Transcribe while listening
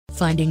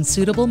Finding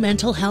suitable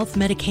mental health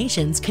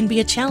medications can be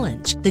a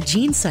challenge. The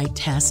GeneSight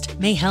test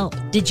may help.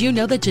 Did you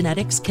know that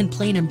genetics can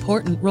play an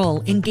important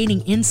role in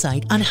gaining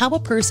insight on how a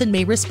person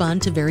may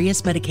respond to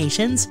various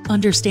medications?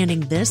 Understanding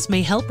this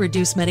may help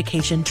reduce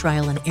medication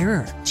trial and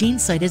error.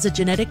 GeneSight is a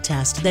genetic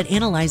test that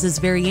analyzes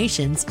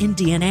variations in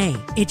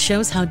DNA. It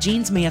shows how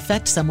genes may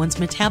affect someone's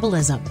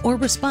metabolism or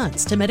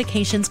response to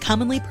medications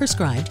commonly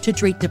prescribed to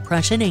treat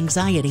depression,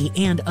 anxiety,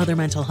 and other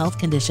mental health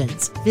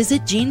conditions.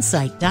 Visit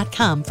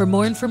GeneSight.com for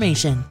more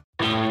information.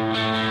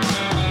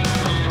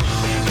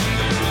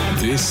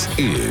 This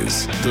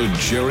is the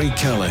Jerry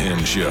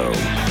Callahan Show.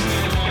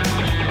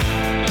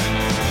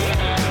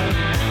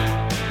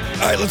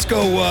 All right, let's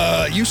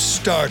go. You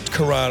start,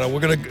 Karana.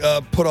 We're going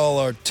to put all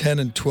our 10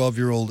 and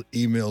 12-year-old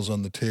emails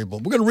on the table.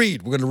 We're going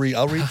to read.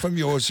 I'll read from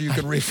yours so you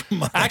can read from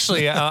mine.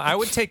 Actually, I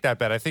would take that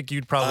bet. I think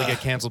you'd probably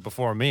get canceled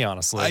before me,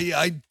 honestly.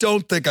 I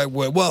don't think I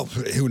would. Well,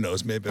 who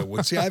knows? Maybe I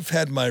would. See, I've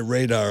had my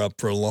radar up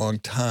for a long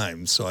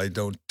time, so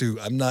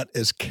I'm not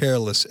as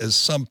careless as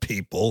some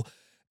people.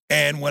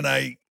 And when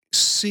I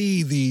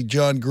see the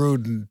Jon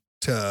Gruden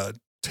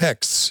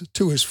texts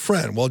to his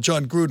friend, well,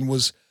 Jon Gruden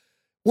was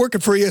working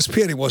for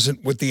ESPN. He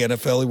wasn't with the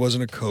NFL. He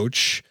wasn't a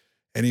coach.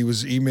 And he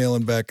was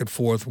emailing back and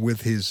forth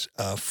with his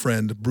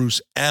friend,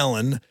 Bruce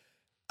Allen.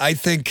 I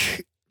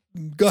think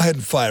go ahead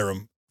and fire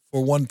him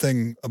for one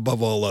thing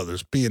above all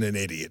others, being an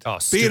idiot. Oh,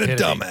 being a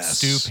dumbass.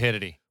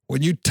 Stupidity.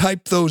 When you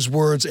type those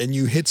words and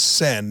you hit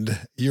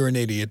send, you're an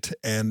idiot.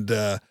 And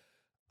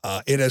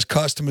it has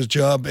cost him his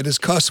job. It has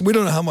cost him, we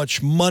don't know how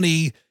much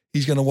money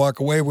he's going to walk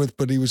away with,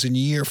 but he was in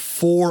year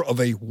 4 of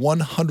a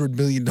 $100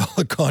 million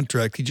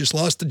contract. He just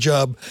lost a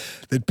job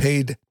that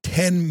paid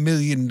 $10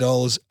 million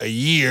a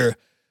year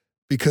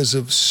because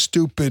of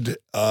stupid,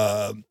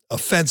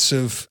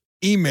 offensive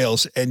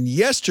emails. And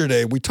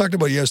we talked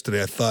about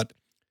yesterday, I thought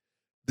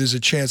there's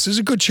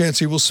a good chance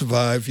he will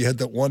survive. You had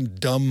that one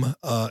dumb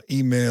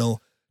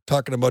email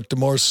talking about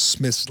DeMaurice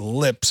Smith's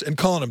lips and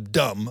calling him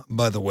dumb,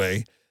 by the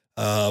way.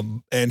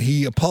 And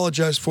he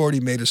apologized for it. He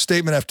made a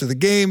statement after the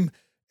game.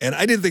 And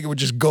I didn't think it would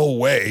just go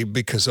away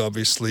because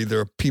obviously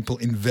there are people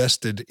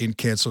invested in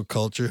cancel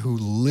culture who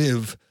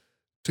live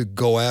to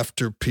go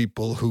after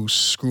people who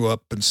screw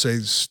up and say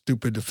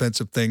stupid,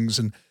 offensive things.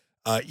 And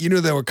you knew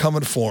they were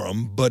coming for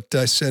him. But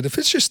I said, if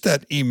it's just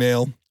that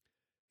email,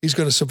 he's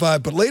going to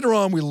survive. But later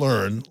on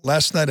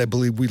last night I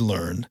believe we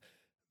learned,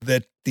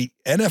 that the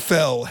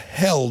NFL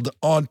held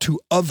on to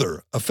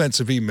other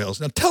offensive emails.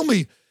 Now tell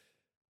me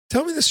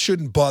this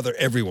shouldn't bother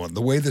everyone,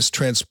 the way this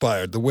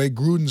transpired, the way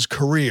Gruden's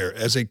career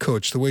as a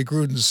coach, the way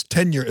Gruden's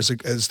tenure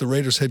as the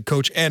Raiders head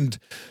coach and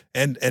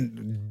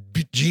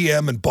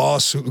GM and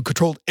boss who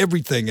controlled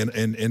everything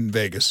in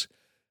Vegas.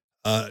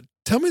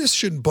 Tell me this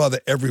shouldn't bother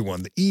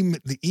everyone. The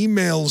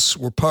emails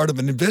were part of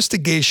an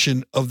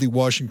investigation of the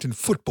Washington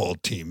football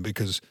team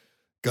because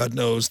God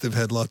knows they've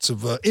had lots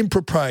of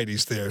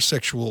improprieties there,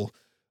 sexual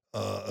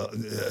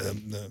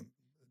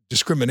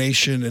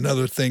discrimination and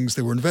other things.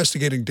 They were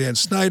investigating Dan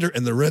Snyder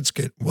and the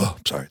Redskins.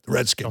 The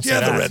Redskins.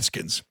 Yeah, the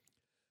Redskins.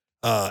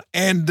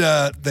 And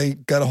they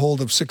got a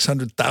hold of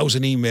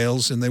 600,000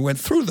 emails, and they went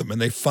through them,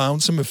 and they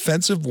found some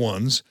offensive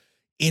ones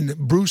in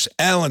Bruce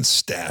Allen's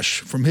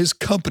stash from his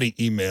company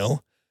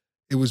email.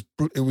 It was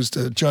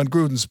Jon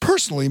Gruden's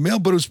personal email,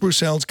 but it was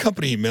Bruce Allen's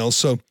company email.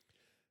 So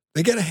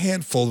they get a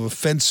handful of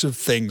offensive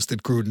things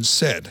that Gruden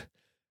said.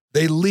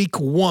 They leak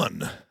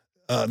one.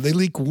 I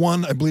believe,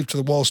 to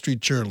the Wall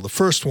Street Journal. The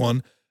first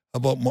one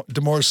about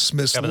DeMaurice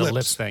Smith's lips. The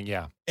lips thing,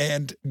 yeah.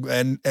 And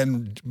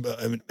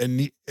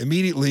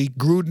immediately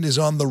Gruden is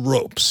on the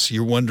ropes.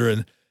 You're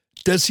wondering,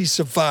 does he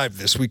survive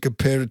this? We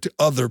compared it to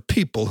other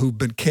people who've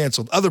been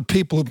canceled, other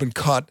people who've been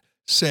caught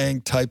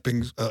saying,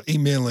 typing,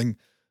 emailing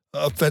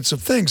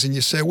offensive things, and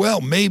you say,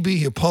 well, maybe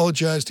he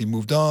apologized, he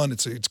moved on.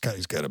 He's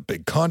got a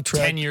big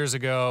contract. 10 years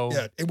ago.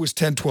 Yeah, it was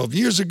 10, 12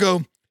 years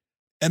ago,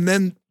 and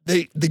then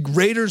the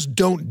Raiders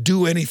don't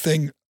do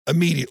anything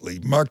immediately.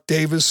 Mark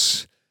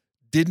Davis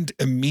didn't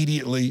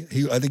immediately.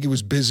 I think he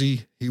was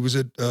busy. He was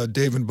at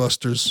Dave &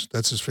 Buster's.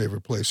 That's his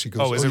favorite place. He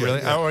goes. Oh, is it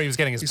really? Yeah. Or he was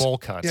getting his bowl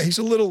cut. Yeah, he's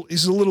a little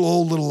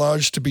old, little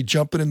large to be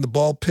jumping in the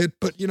ball pit,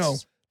 but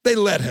they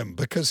let him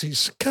because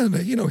he's kind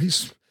of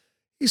he's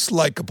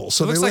likable.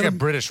 So he looks they like let a him,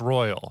 British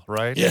royal,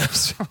 right?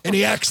 Yes, and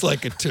he acts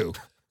like it too.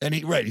 And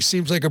he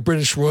seems like a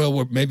British royal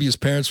where maybe his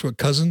parents were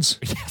cousins.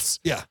 Yes.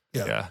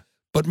 Yeah.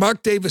 But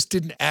Mark Davis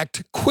didn't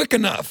act quick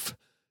enough.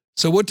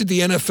 So what did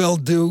the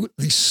NFL do?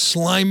 The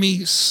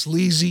slimy,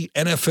 sleazy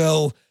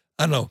NFL,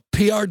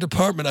 PR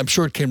department, I'm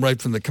sure it came right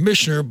from the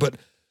commissioner, but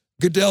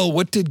Goodell,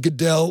 what did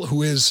Goodell,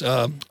 who is,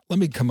 let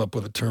me come up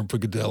with a term for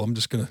Goodell. I'm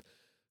just going to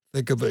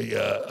think of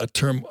a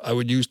term I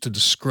would use to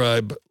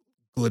describe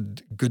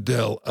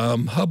Goodell.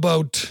 How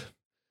about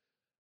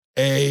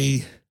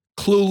a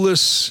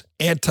clueless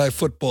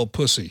anti-football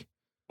pussy?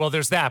 Well,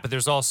 there's that, but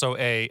there's also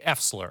a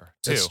F slur,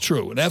 too. That's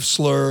true. An F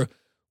slur,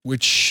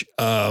 which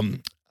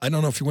I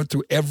don't know if you went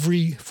through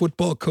every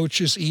football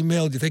coach's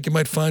email. Do you think you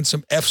might find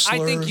some F slurs?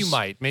 I think you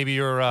might. Maybe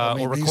you're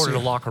or recorded a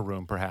locker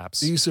room,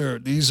 perhaps. These are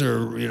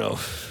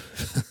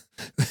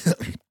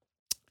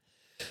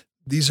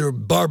these are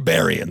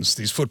barbarians,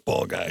 these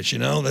football guys,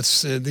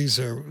 these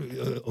are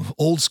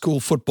old school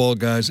football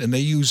guys, and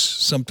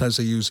sometimes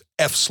they use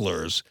F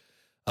slurs.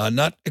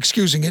 Not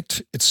excusing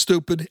it. It's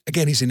stupid.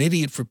 Again, he's an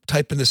idiot for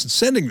typing this and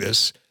sending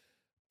this.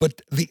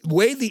 But the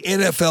way the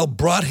NFL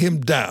brought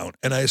him down,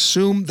 and I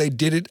assume they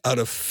did it out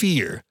of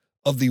fear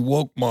of the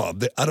woke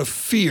mob, out of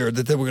fear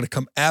that they were going to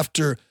come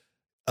after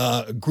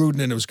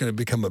Gruden and it was going to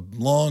become a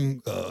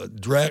long,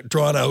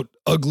 drawn-out,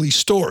 ugly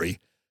story.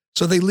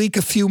 So they leak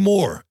a few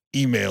more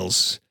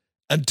emails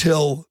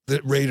until the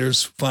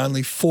Raiders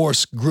finally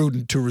force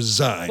Gruden to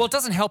resign. Well, it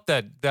doesn't help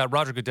that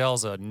Roger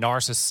Goodell's a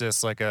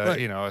narcissist, like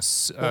a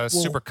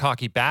super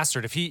cocky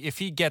bastard. If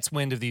he gets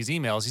wind of these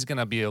emails, he's going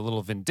to be a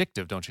little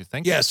vindictive, don't you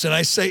think? Yes, and I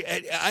used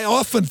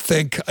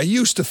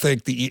to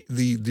think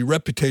the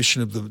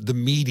reputation of the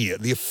media,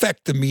 the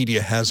effect the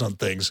media has on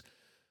things,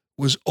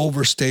 was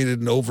overstated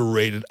and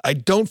overrated. I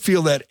don't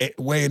feel that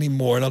way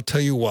anymore, and I'll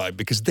tell you why.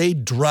 Because they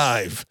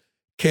drive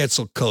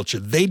cancel culture.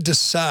 They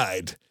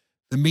decide,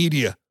 the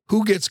media,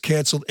 who gets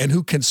canceled and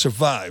who can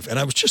survive. And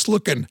I was just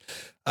looking,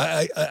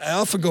 I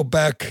often go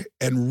back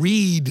and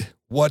read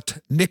what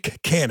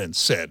Nick Cannon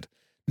said.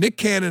 Nick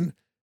Cannon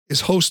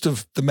is host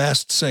of The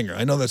Masked Singer.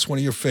 I know that's one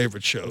of your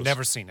favorite shows.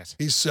 Never seen it.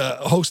 He's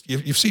host.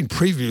 You've seen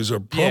previews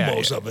or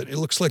promos of it. It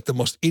looks like the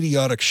most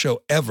idiotic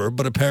show ever,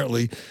 but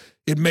apparently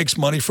it makes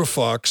money for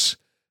Fox.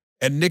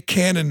 And Nick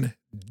Cannon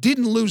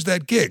didn't lose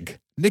that gig.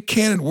 Nick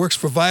Cannon works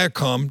for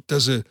Viacom,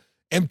 does a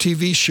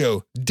MTV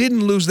show,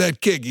 didn't lose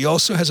that gig. He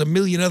also has a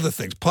million other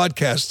things,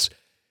 podcasts.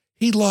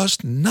 He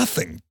lost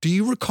nothing. Do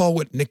you recall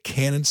what Nick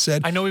Cannon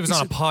said? I know he was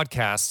on a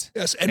podcast.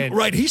 Yes, and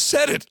right, he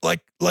said it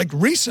like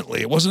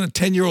recently. It wasn't a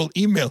 10-year-old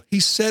email. He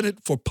said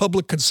it for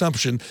public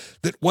consumption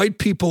that white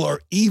people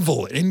are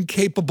evil and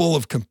incapable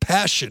of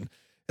compassion,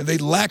 and they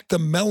lack the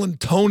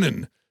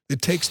melatonin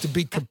it takes to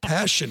be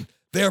compassion.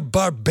 They're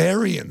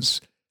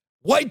barbarians.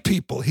 White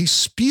people. He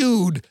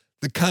spewed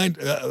the kind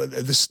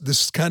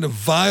this kind of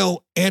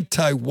vile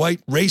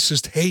anti-white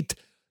racist hate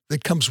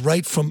that comes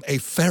right from a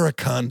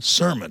Farrakhan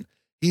sermon.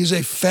 He's a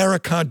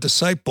Farrakhan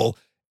disciple,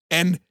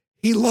 and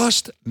he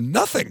lost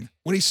nothing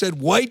when he said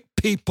white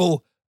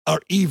people are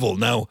evil.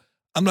 Now,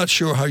 I'm not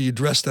sure how you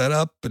dress that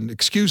up and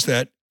excuse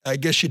that. I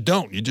guess you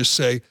don't. You just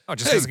say, it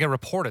just doesn't get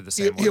reported the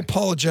same way. He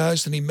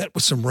apologized, and he met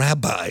with some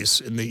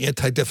rabbis in the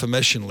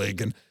Anti-Defamation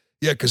League, and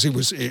because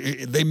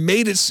they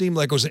made it seem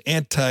like it was an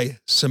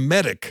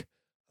anti-Semitic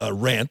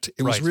rant.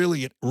 It was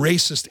really a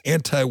racist,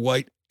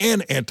 anti-white,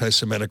 and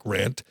anti-Semitic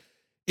rant.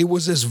 It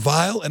was as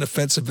vile and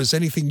offensive as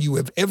anything you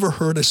have ever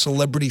heard a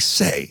celebrity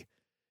say.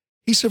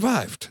 He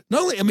survived.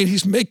 Not only,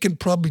 he's making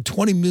probably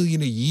 $20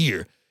 million a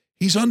year.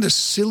 He's on this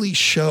silly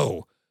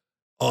show,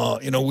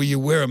 where you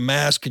wear a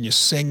mask and you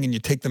sing and you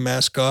take the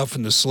mask off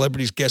and the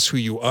celebrities guess who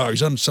you are.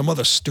 He's on some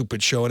other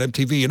stupid show on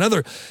MTV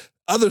and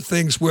other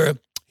things where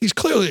he's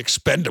clearly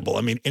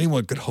expendable.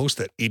 Anyone could host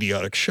that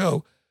idiotic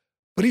show.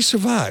 But he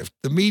survived.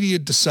 The media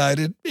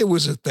decided it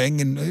was a thing,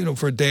 and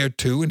for a day or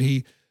two, and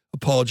he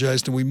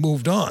apologized, and we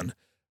moved on.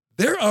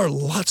 There are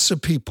lots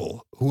of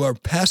people who are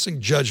passing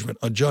judgment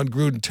on Jon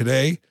Gruden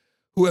today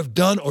who have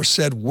done or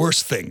said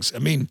worse things.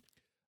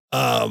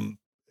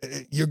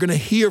 You're going to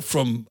hear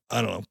from,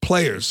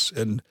 players,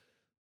 and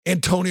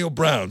Antonio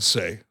Brown,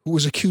 who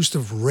was accused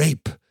of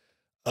rape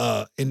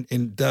down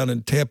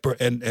in Tampa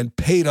and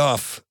paid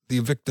off the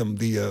victim,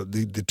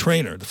 the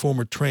trainer, the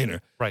former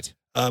trainer. Right.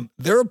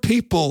 There are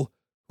people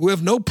who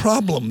have no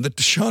problem that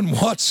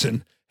Deshaun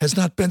Watson has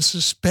not been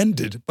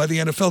suspended by the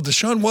NFL.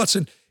 Deshaun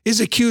Watson is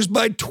accused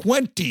by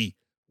 20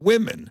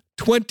 women,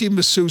 20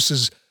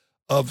 masseuses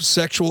of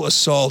sexual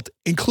assault,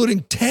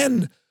 including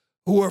 10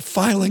 who are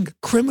filing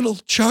criminal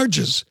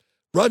charges.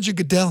 Roger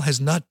Goodell has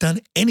not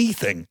done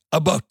anything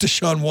about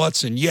Deshaun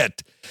Watson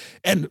yet.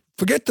 And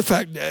forget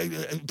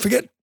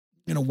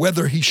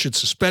whether he should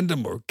suspend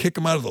him or kick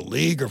him out of the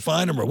league or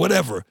fine him or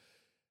whatever.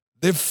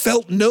 They've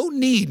felt no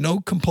need,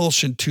 no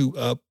compulsion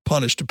to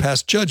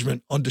pass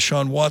judgment on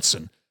Deshaun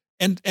Watson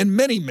and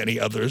many, many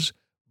others.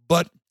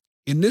 But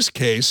in this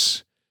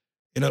case,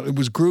 it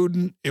was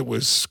Gruden, it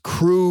was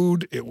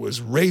crude, it was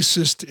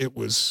racist, it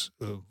was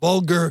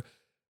vulgar.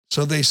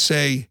 So they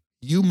say,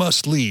 you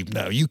must leave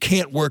now. You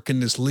can't work in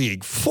this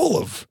league full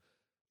of,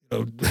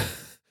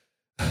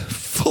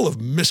 full of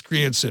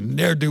miscreants and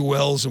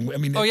ne'er-do-wells.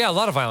 And a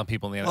lot of violent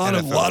people in the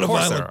NFL. A lot of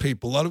violent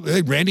people.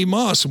 Randy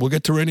Moss, and we'll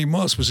get to Randy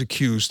Moss, was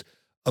accused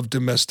of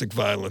domestic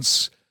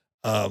violence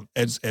and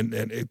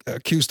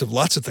accused of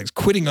lots of things,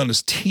 quitting on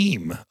his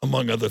team,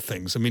 among other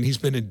things. He's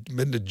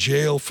been to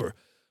jail for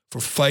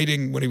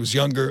fighting when he was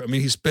younger.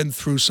 He's been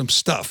through some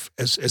stuff,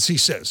 as he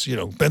says,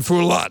 been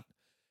through a lot.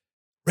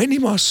 Randy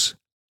Moss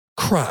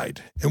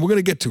cried, and we're going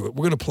to get to it.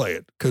 We're going to play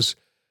it because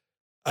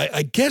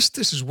I guess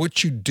this is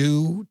what you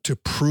do to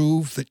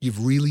prove that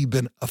you've really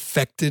been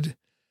affected.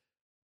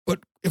 But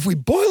if we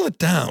boil it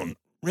down,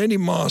 Randy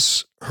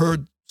Moss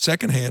heard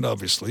secondhand,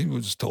 obviously,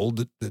 was told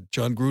that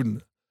Jon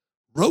Gruden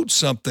wrote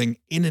something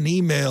in an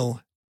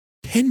email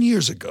 10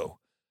 years ago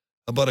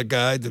about a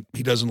guy that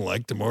he doesn't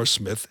like, DeMar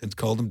Smith, and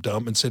called him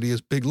dumb and said he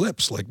has big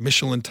lips like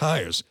Michelin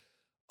tires.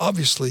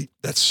 obviously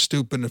that's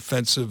stupid and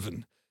offensive,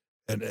 and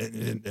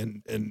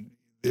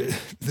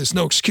there's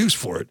no excuse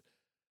for it.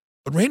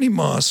 But Randy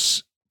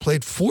Moss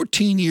played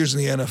 14 years in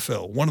the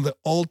NFL, one of the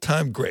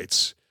all-time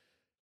greats.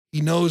 He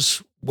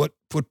knows what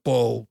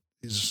football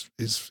is.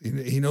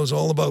 He knows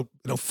all about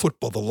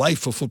football, the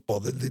life of football,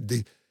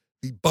 the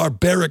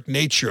barbaric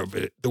nature of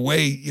it, the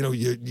way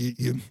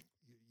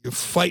you're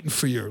fighting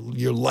for your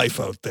life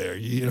out there.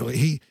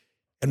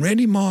 And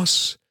Randy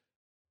Moss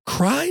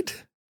cried.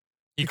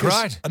 He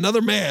cried.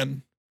 Another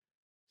man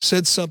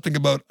said something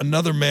about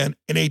another man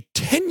in a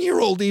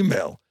 10-year-old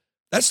email.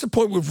 That's the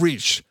point we've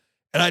reached.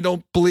 And I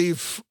don't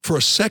believe for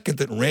a second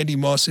that Randy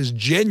Moss is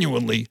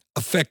genuinely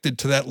affected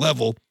to that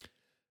level.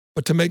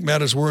 But to make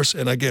matters worse,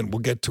 and again, we'll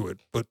get to it,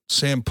 but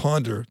Sam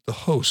Ponder, the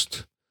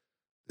host,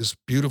 this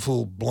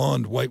beautiful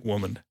blonde white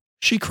woman,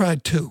 she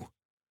cried too.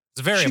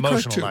 It's a very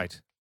emotional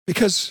night.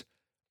 Because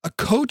a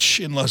coach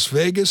in Las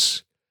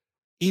Vegas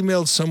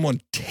emailed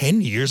someone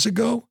 10 years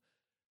ago,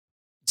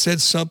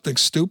 said something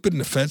stupid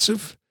and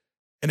offensive,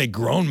 and a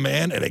grown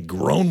man and a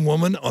grown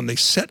woman on the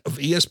set of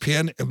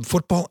ESPN and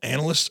football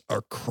analysts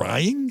are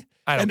crying.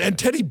 And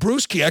Teddy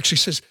Bruschi actually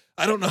says,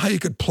 I don't know how you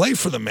could play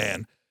for the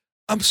man.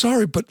 I'm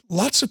sorry, but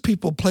lots of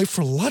people play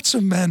for lots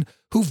of men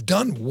who've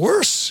done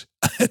worse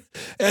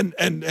and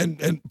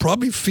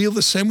probably feel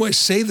the same way,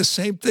 say the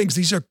same things.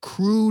 These are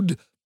crude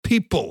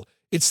people.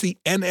 It's the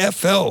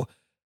NFL.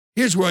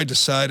 Here's where I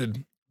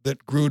decided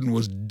that Gruden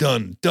was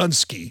done,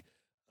 Dunsky.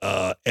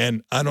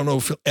 And I don't know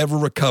if he'll ever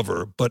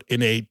recover, but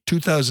in a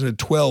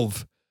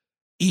 2012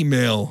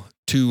 email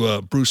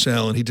to Bruce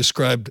Allen, he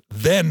described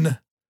then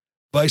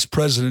Vice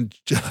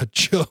President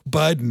Joe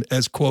Biden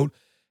as, quote,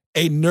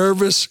 a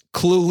nervous,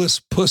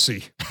 clueless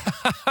pussy.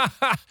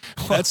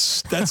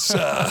 That's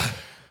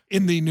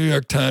in the New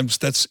York Times.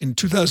 That's in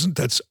 2000.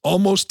 That's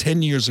almost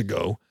 10 years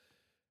ago.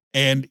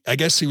 And I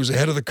guess he was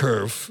ahead of the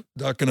curve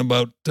talking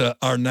about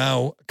our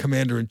now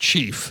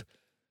commander-in-chief.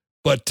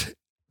 But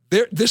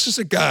this is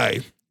a guy,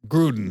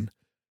 Gruden,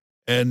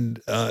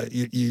 and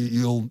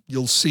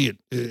you'll see it.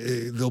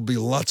 There'll be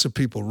lots of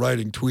people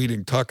writing,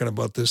 tweeting, talking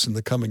about this in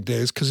the coming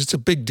days because it's a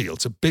big deal.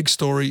 It's a big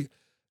story.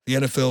 The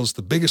NFL is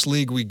the biggest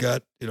league we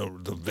got.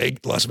 The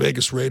Las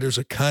Vegas Raiders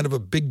are kind of a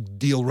big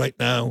deal right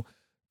now.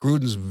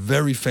 Gruden's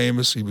very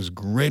famous. He was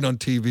great on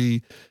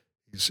TV.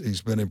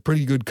 He's been a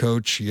pretty good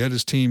coach. He had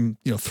his team,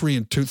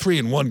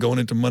 3-1 going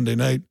into Monday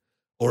night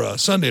or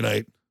Sunday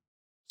night.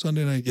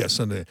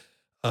 Sunday.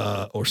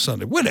 Or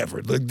Sunday,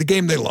 whatever. The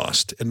game they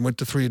lost and went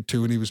to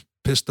 3-2, and he was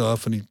pissed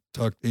off, and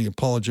he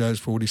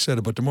apologized for what he said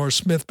about DeMaurice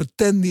Smith. But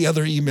then the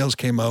other emails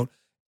came out,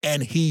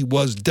 and he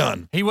was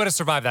done. He would have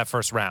survived that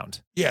first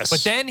round. Yes.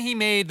 But then he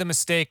made the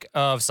mistake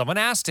of someone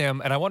asked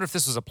him, and I wonder if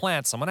this was a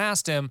plant. Someone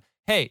asked him,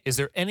 hey, is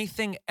there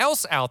anything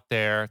else out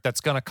there that's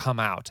going to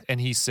come out?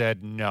 And he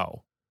said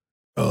no.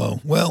 Oh,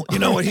 well, you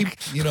know what?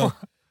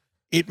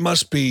 It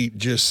must be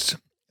just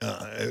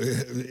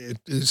it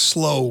is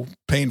slow,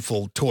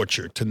 painful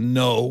torture to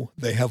know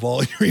they have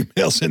all your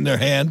emails in their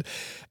hand,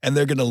 and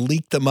they're going to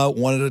leak them out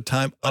one at a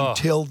time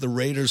until the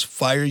Raiders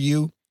fire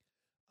you.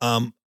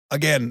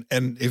 Again,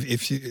 and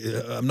if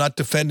you, I'm not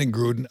defending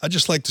Gruden. I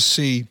just like to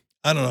see,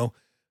 I don't know,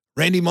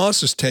 Randy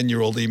Moss's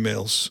 10-year-old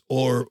emails,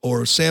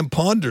 or Sam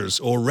Ponder's,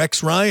 or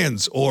Rex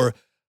Ryan's, or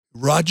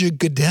Roger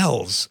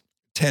Goodell's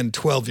 10,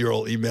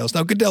 12-year-old emails.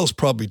 Now, Goodell's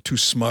probably too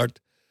smart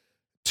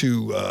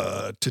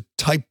to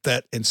type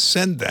that and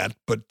send that,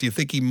 but do you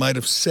think he might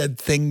have said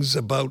things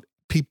about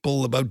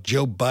people, about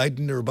Joe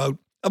Biden, or about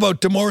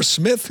DeMaurice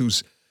Smith,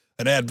 who's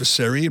an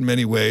adversary in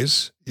many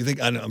ways? You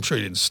think, I'm sure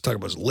he didn't talk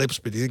about his lips,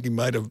 but do you think he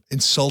might have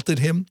insulted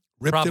him,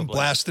 ripped him,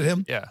 blasted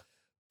him? Yeah.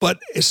 But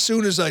as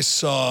soon as I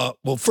saw,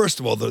 well, first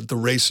of all, the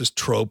racist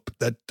trope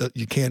that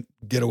you can't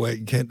get away,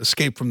 you can't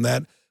escape from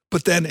that.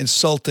 But then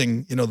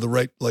insulting,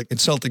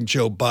 insulting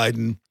Joe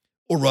Biden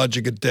or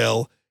Roger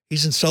Goodell,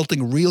 he's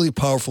insulting really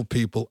powerful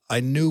people. I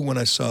knew when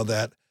I saw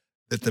that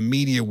the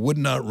media would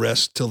not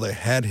rest till they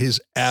had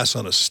his ass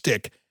on a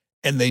stick,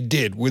 and they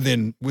did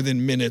within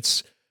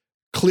minutes.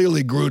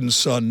 Clearly, Gruden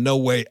saw no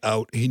way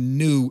out. He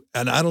knew,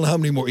 and I don't know how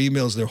many more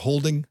emails they're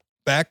holding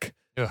back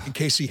in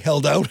case he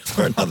held out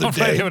for another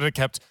day. They would have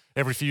kept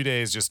every few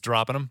days just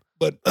dropping them.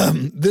 But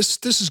this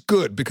is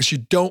good because you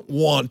don't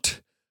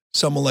want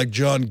someone like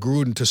Jon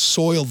Gruden to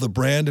soil the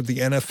brand of the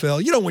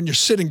NFL. When you're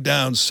sitting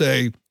down,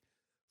 say,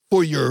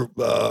 for your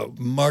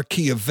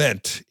marquee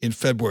event in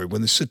February,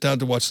 when they sit down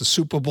to watch the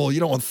Super Bowl, you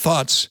don't want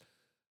thoughts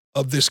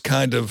of this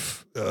kind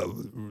of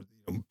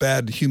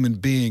bad human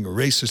being or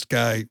racist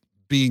guy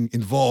being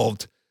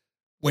involved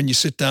when you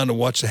sit down to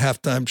watch the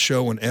halftime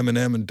show when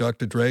Eminem and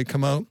Dr. Dre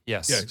come out.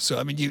 Yes. Yeah. So,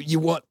 I mean, you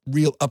want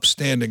real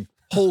upstanding,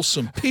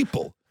 wholesome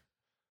people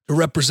to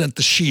represent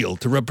the Shield,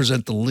 to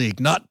represent the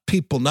league, not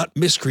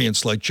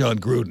miscreants like Jon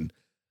Gruden.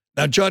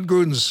 Now, Jon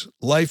Gruden's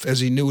life as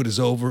he knew it is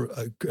over.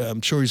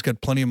 I'm sure he's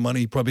got plenty of money.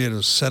 He probably had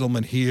a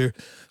settlement here.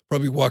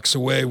 Probably walks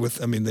away with,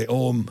 they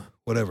owe him,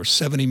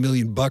 $70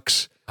 million.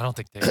 I don't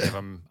think they give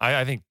him,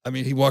 I think.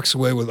 He walks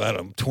away with,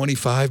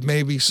 25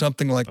 maybe,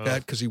 something like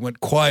that, because he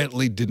went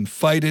quietly, didn't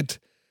fight it.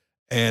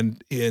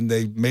 and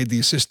they made the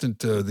assistant,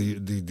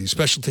 the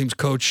special teams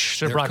coach.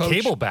 Should have brought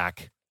Cable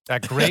back.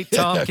 That great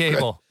Tom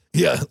Cable.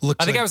 Yeah,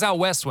 I think I was out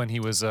west when he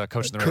was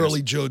coaching the Raiders.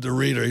 Curly Joe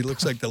DeRita. He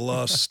looks like the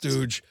lost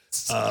stooge.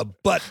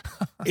 But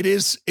it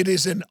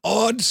is an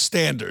odd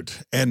standard,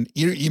 and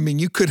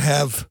you could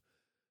have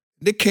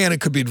Nick Cannon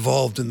could be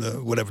involved in the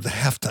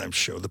halftime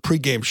show, the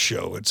pregame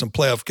show at some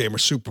playoff game or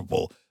Super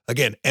Bowl.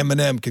 Again,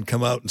 Eminem can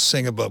come out and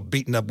sing about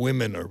beating up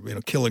women or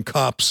killing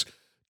cops.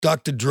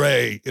 Dr.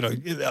 Dre,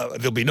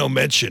 there'll be no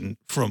mention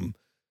from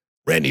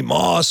Randy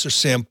Moss or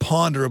Sam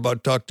Ponder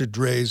about Dr.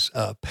 Dre's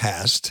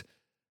past,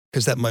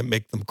 because that might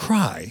make them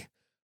cry.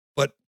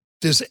 But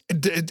is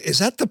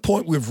that the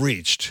point we've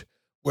reached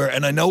where?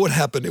 And I know what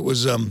happened. It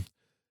was Kirk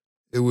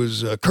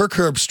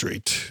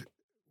Herbstreit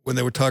when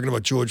they were talking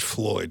about George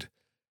Floyd,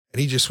 and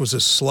he just was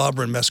a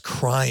slobbering mess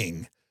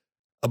crying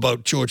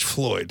about George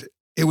Floyd.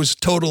 It was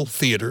total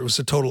theater. It was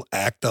a total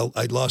act.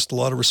 I lost a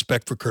lot of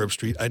respect for Kirk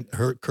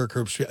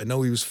Herbstreit. I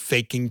know he was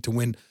faking to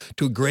win,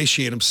 to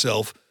ingratiate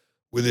himself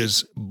with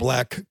his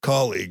black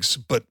colleagues,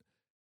 but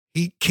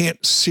he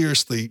can't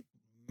seriously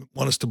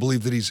want us to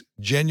believe that he's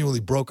genuinely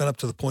broken up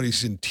to the point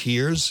he's in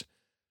tears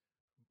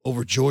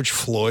over George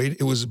Floyd.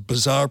 It was a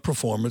bizarre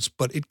performance,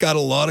 but it got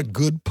a lot of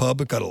good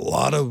pub. It got a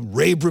lot of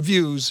rave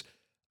reviews.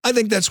 I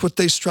think that's what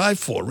they strive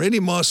for.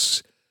 Randy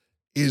Moss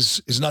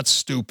is not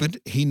stupid.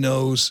 He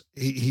knows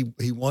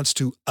he wants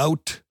to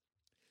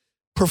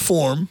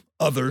outperform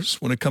others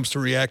when it comes to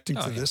reacting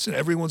to this, and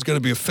everyone's going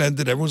to be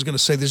offended. Everyone's going to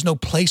say there's no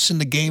place in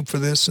the game for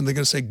this, and they're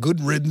going to say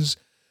good riddance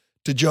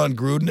to Jon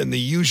Gruden, and the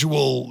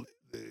usual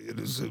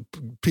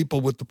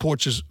people with the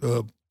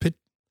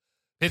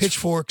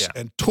pitchforks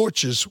and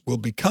torches will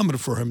be coming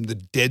for him. The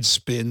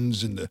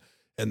Deadspins and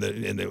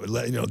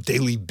the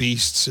Daily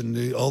Beasts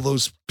and all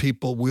those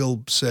people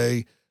will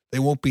say they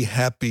won't be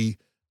happy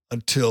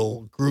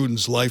until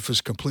Gruden's life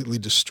is completely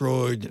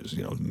destroyed.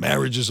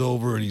 Marriage is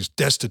over and he's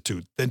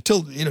destitute.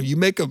 Until you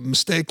make a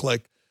mistake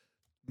like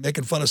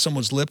making fun of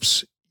someone's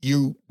lips,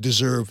 you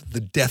deserve the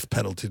death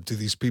penalty to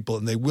these people,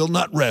 and they will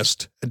not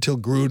rest until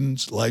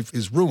Gruden's life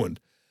is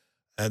ruined.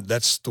 And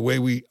that's the way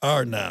we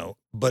are now.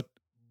 But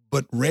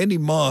Randy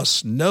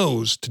Moss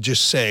knows to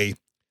just say,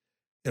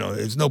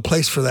 there's no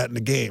place for that in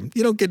the game.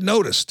 You don't get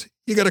noticed.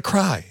 You got to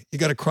cry. You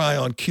got to cry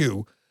on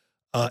cue.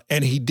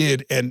 And he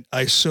did. And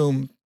I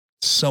assume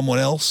someone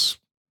else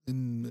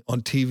on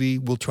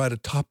TV will try to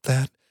top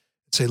that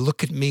and say,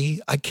 look at me.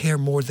 I care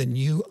more than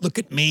you. Look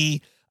at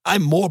me.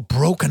 I'm more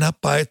broken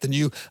up by it than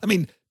you. I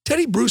mean,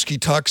 Teddy Bruschi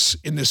talks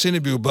in this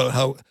interview about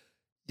how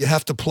you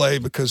have to play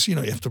because, you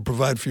have to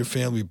provide for your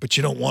family, but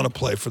you don't want to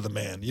play for the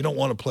man. You don't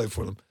want to play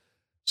for them.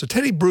 So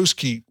Teddy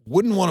Bruschi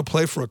wouldn't want to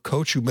play for a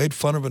coach who made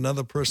fun of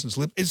another person's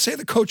lip. And say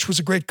the coach was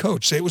a great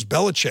coach. Say it was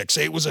Belichick.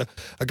 Say it was a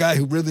guy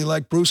who really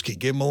liked Bruschi,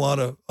 gave him a lot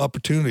of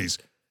opportunities.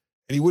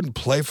 And he wouldn't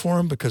play for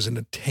him because in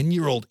a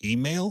 10-year-old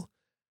email,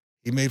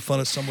 he made fun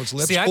of someone's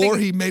lips, or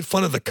he made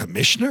fun of the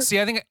commissioner. See,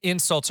 I think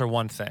insults are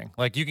one thing.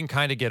 Like, you can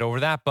kind of get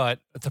over that, but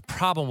the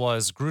problem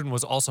was Gruden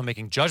was also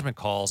making judgment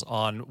calls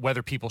on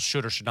whether people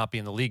should or should not be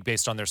in the league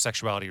based on their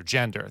sexuality or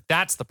gender.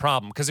 That's the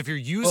problem. Because if you're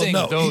using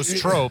those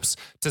tropes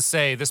to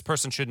say this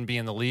person shouldn't be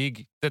in the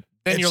league, then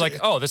you're like,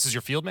 oh, this is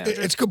your field manager?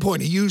 It's a good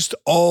point. He used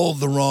all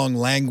the wrong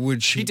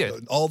language. He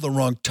did. All the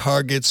wrong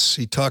targets.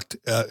 He talked,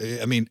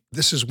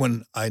 this is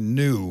when I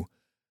knew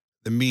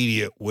the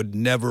media would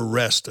never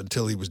rest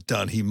until he was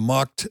done. He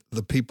mocked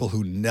the people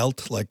who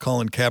knelt, like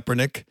Colin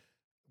Kaepernick.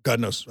 God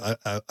knows,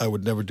 I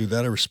would never do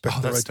that. I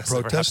respect the right to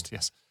protest.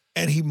 Yes.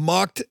 And he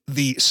mocked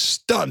the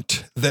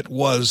stunt that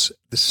was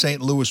the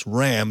St. Louis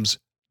Rams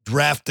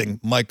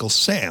drafting Michael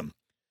Sam.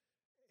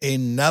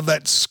 And now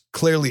that's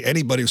clearly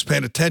anybody who's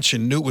paying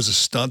attention knew it was a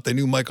stunt. They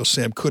knew Michael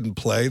Sam couldn't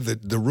play.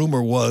 The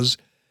rumor was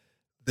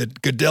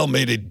that Goodell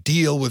made a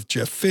deal with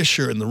Jeff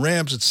Fisher and the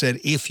Rams that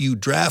said, if you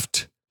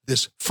draft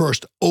this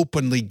first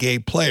openly gay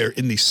player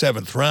in the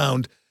 7th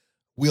round,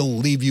 we'll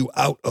leave you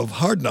out of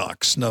Hard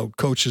Knocks. Now,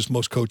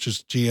 most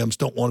coaches, GMs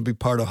don't want to be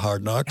part of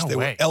Hard Knocks. They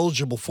were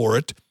eligible for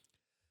it.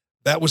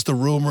 That was the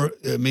rumor.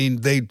 I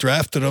mean, they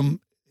drafted him.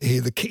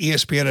 The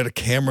ESPN had a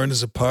camera in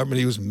his apartment.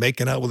 He was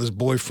making out with his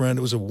boyfriend.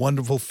 It was a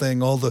wonderful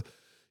thing. All the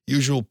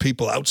usual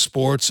people,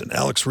 Outsports and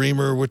Alex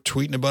Reamer, were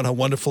tweeting about how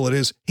wonderful it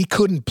is. He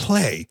couldn't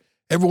play.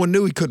 Everyone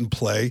knew he couldn't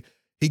play.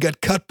 He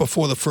got cut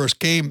before the first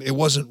game. It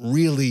wasn't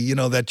really,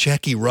 that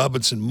Jackie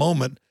Robinson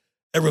moment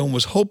everyone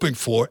was hoping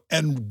for,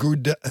 and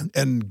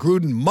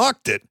Gruden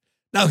mocked it.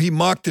 Now, he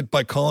mocked it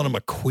by calling him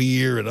a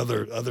queer and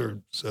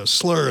other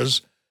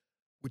slurs,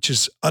 which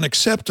is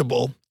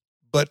unacceptable,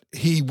 but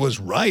he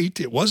was right.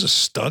 It was a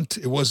stunt.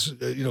 It was,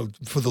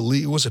 for the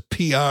league, it was a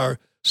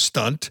PR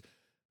stunt.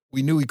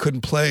 We knew he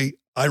couldn't play.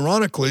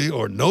 Ironically,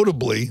 or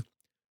notably,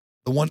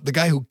 the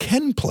guy who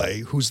can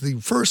play, who's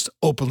the first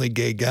openly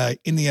gay guy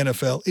in the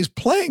NFL, is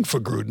playing for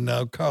Gruden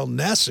now. Carl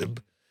Nassib,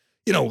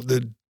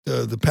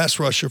 the pass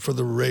rusher for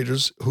the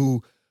Raiders,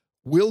 who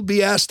will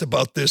be asked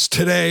about this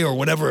today or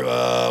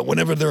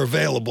whenever they're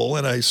available.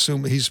 And I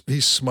assume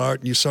he's smart.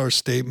 And you saw his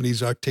statement.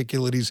 He's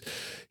articulate.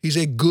 He's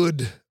a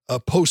good a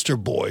poster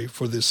boy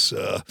for this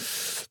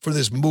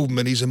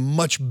movement. He's a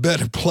much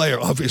better player,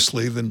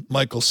 obviously, than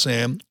Michael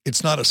Sam.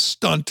 It's not a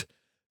stunt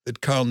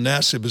that Carl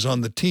Nassib is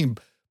on the team.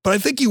 But I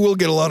think you will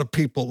get a lot of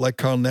people like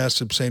Carl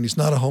Nassib saying he's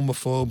not a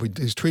homophobe.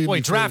 He's treated me. Well,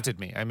 he drafted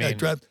me. I mean,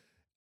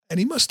 and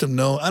he must have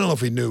known. I don't know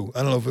if he knew.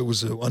 I don't know if it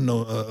was a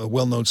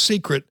well-known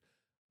secret.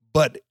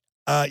 But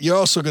you're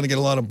also going to get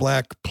a lot of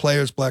black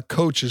players, black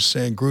coaches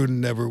saying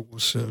Gruden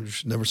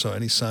never saw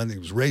any sign that he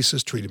was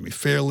racist, treated me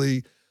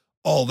fairly,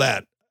 all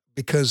that,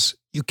 because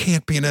you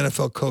can't be an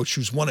NFL coach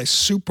who's won a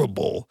Super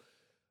Bowl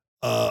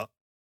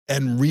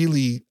and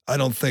really, I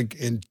don't think,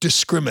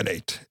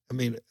 discriminate. I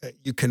mean,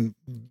 you can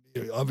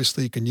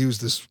use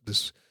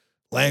this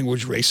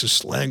language,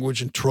 racist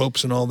language and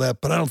tropes and all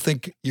that, but I don't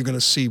think you're going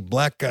to see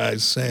black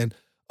guys saying,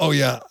 "Oh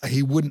yeah,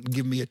 he wouldn't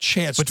give me a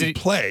chance to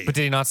play." But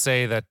did he not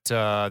say that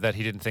that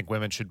he didn't think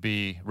women should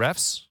be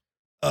refs?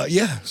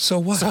 Yeah. So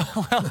what?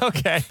 Well,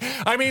 okay.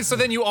 I mean, so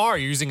then you are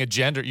using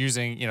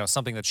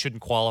something that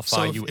shouldn't qualify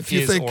So you if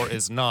you is think- or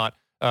is not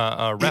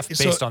a ref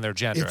based on their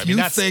gender. If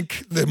you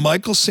think that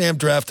Michael Sam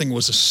drafting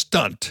was a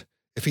stunt,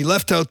 if he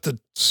left out the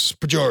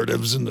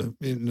pejoratives and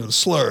the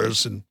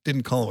slurs and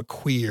didn't call him a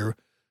queer,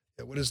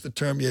 what is the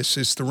term? Yes,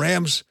 it's the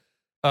Rams.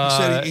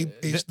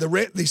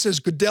 He says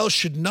Goodell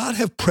should not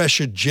have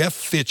pressured Jeff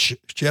Fisher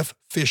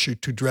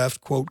to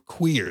draft, quote,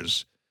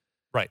 queers.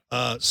 Right.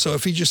 So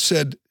if he just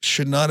said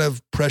should not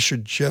have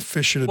pressured Jeff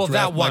Fisher to draft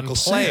that one Michael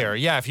player,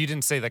 Sam. yeah, if you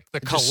didn't say the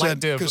Just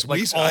said- collective, 'cause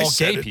like I all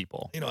said gay it.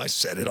 people. I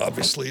said it.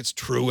 Obviously, it's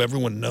true.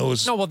 Everyone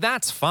knows. No, well,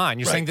 that's fine.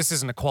 You're Right. saying this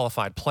isn't a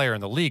qualified player in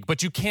the league,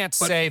 but you can't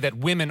say that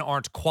women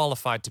aren't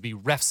qualified to be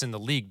refs in the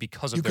league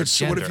because of You their could.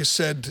 So gender. what if you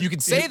said? You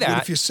could say What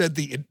that. if you said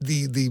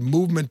the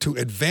movement to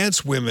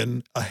advance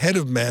women ahead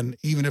of men,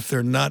 even if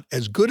they're not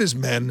as good as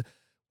men,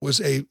 was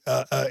a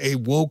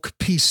woke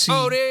PC?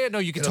 Oh, yeah, no,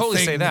 you can totally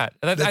thing say that.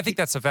 that I think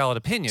that's a valid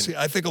opinion. See,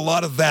 I think a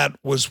lot of that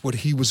was what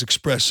he was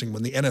expressing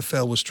when the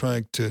NFL was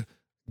trying to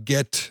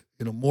get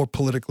more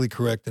politically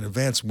correct and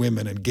advance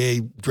women and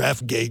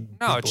draft gay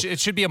No, people. it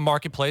should be a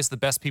marketplace. The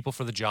best people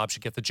for the job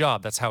should get the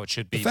job. That's how it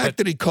should be. The fact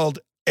that he called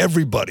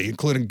everybody,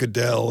 including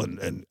Goodell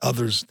and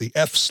others, the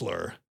F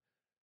slur,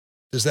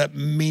 does that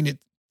mean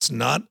it's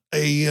not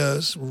a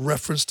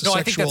reference to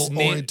sexual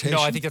orientation?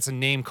 No, I think that's a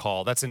name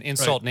call. That's an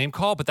insult name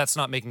call, but that's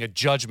not making a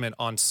judgment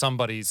on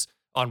somebody's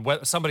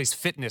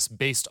fitness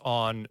based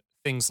on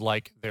things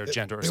like their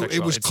gender or sexuality.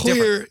 It was It's clear.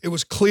 different. It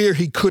was clear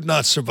he could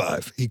not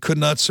survive. He could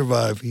not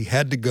survive. He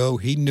had to go.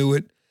 He knew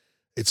it.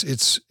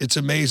 It's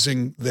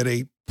amazing that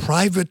a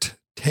private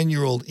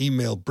 10-year-old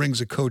email brings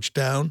a coach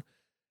down,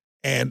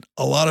 and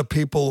a lot of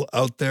people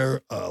out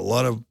there, a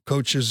lot of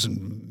coaches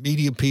and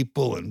media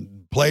people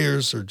and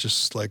players are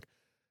just like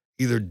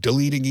either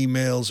deleting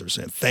emails or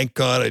saying, "Thank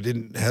God I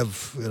didn't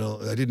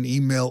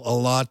email a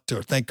lot,"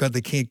 or "Thank God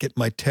they can't get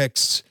my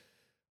texts,"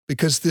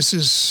 because this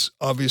is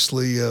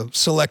obviously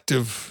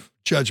selective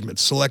judgment,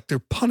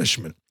 selective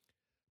punishment.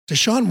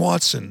 Deshaun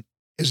Watson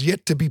is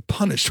yet to be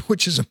punished,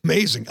 which is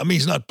amazing. I mean,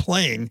 he's not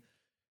playing,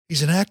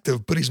 he's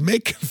inactive, but he's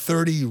making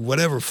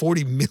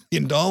 $40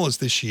 million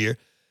this year,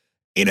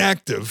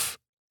 inactive,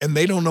 and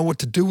they don't know what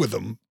to do with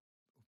him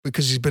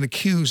because he's been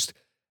accused.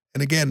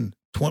 And again,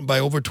 by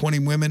over 20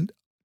 women.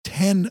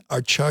 10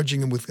 are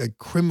charging him with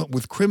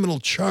criminal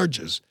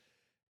charges,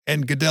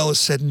 and Goodell has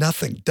said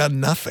nothing, done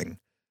nothing.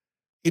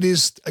 It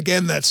is,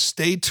 again, that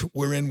state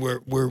we're in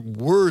where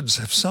words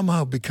have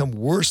somehow become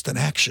worse than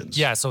actions.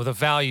 Yeah, so the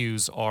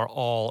values are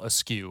all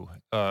askew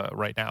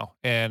right now,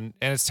 and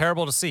it's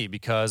terrible to see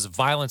because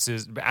violence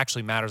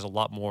actually matters a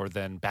lot more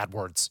than bad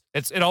words.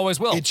 It always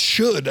will. It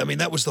should. I mean,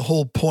 that was the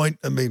whole point.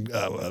 I mean,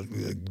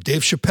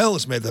 Dave Chappelle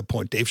has made that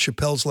point. Dave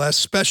Chappelle's last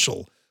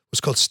special was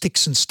called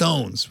Sticks and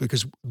Stones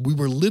because we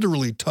were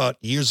literally taught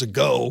years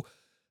ago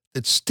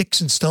that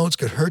sticks and stones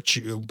could hurt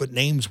you, but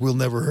names will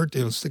never hurt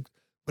you.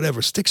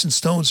 Whatever, sticks and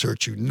stones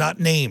hurt you, not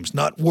names,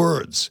 not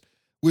words.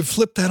 We've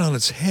flipped that on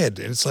its head,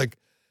 and it's like,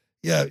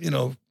 yeah,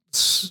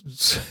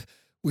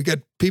 we got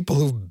people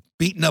who've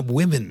beaten up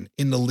women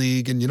in the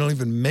league, and you don't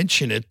even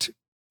mention it,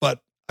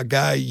 but a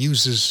guy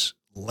uses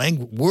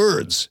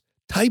words,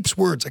 types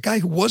words, a guy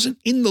who wasn't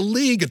in the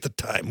league at the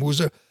time, who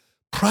was a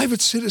private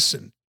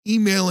citizen,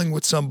 emailing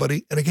with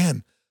somebody, and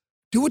again,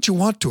 do what you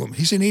want to him.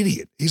 He's an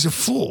idiot. He's a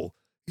fool.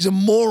 He's a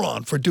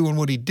moron for doing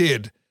what he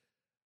did.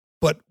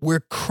 But we're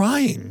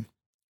crying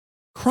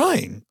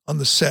on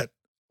the set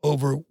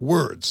over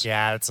words.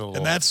 Yeah, that's a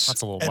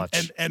little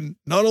much. And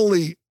not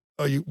only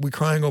are we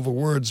crying over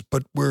words,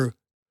 but we're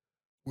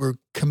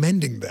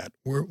commending that.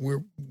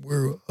 We're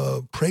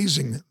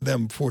praising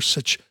them for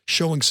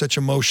showing such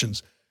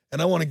emotions.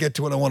 And I want to get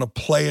to it. I want to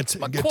play it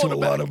and get to a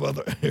lot of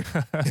other.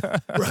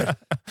 Right.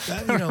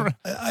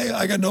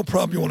 I got no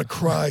problem. You want to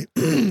cry.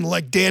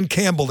 Like Dan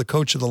Campbell, the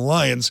coach of the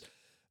Lions,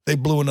 they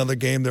blew another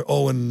game. They're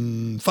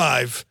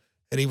 0-5,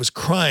 and he was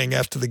crying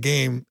after the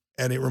game.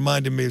 And it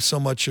reminded me so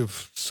much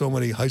of so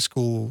many high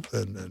school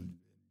and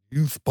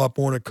youth Pop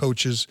Warner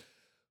coaches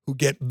who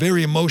get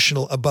very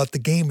emotional about the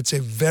game. It's a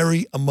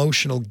very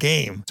emotional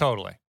game.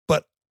 Totally.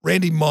 But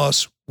Randy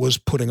Moss was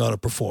putting on a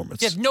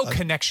performance. He had no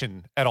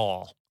connection at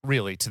all.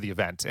 really to the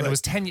event. And Right. it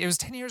was 10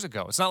 years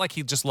ago. It's not like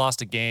he just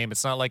lost a game.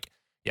 It's not like,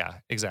 yeah,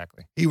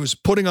 exactly. He was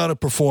putting on a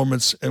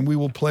performance, and we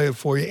will play it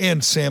for you.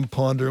 And Sam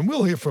Ponder, and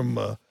we'll hear from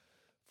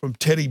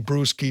Teddy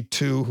Bruschi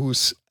too,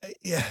 who's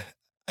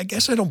I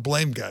guess I don't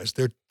blame guys.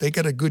 They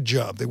got a good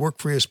job. They work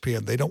for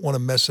ESPN. They don't want to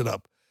mess it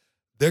up.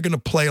 They're going to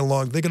play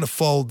along. They're going to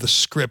follow the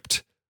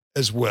script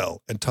as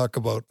well and talk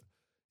about,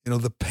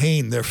 the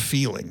pain they're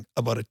feeling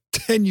about a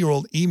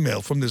 10-year-old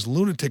email from this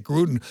lunatic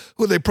Gruden,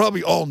 who they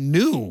probably all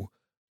knew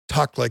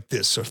talked like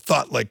this or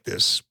thought like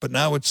this. But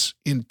now it's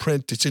in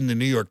print. It's in the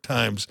New York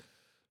Times.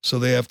 So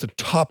they have to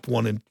top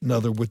one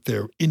another with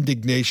their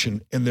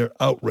indignation and their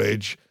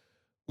outrage.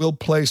 We'll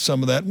play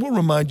some of that.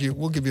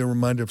 We'll give you a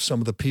reminder of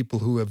some of the people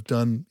who have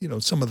done,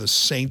 some of the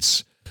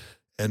saints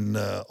and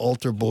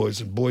altar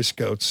boys and Boy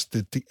Scouts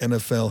that the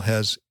NFL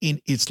has in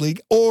its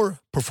league or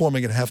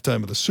performing at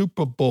halftime of the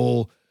Super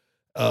Bowl.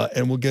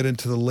 And we'll get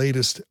into the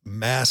latest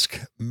mask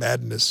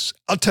madness.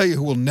 I'll tell you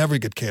who will never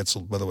get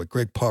canceled, by the way.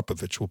 Greg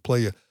Popovich will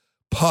play you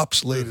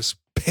Pop's latest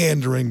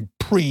pandering,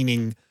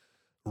 preening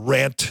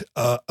rant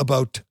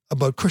about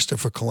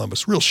Christopher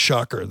Columbus. Real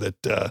shocker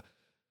that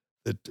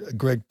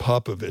Greg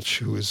Popovich,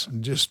 who is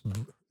just,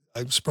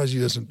 I'm surprised he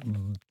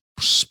doesn't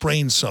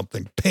sprain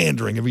something,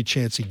 pandering every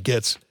chance he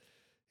gets.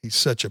 He's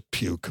such a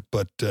puke.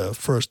 But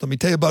first, let me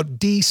tell you about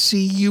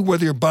DCU.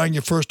 Whether you're buying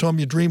your first home,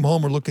 your dream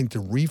home, or looking to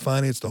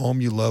refinance the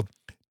home you love,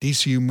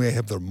 DCU may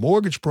have the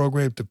mortgage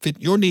program to fit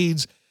your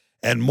needs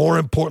and, more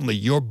importantly,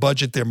 your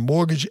budget. Their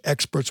mortgage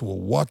experts will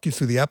walk you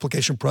through the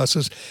application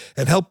process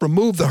and help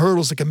remove the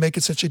hurdles that can make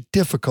it such a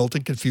difficult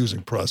and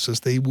confusing process.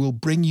 They will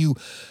bring you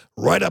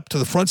right up to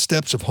the front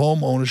steps of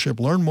home ownership.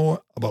 Learn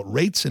more about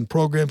rates and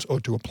programs or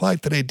to apply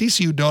today.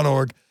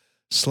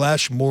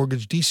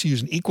 DCU.org/mortgage. DCU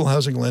is an equal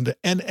housing lender.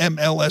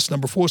 NMLS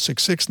number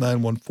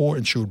 466914,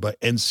 insured by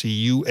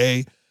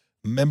NCUA.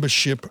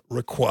 Membership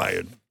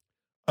required.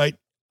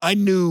 I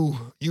knew,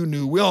 you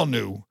knew, we all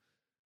knew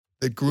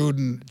that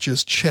Gruden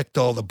just checked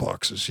all the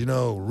boxes.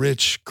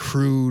 Rich,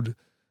 crude,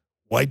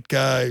 white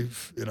guy,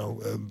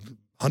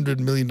 $100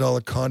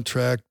 million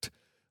contract.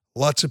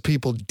 Lots of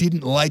people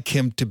didn't like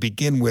him to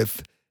begin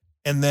with.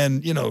 And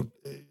then,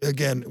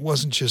 again, it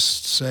wasn't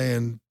just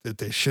saying that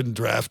they shouldn't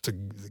draft the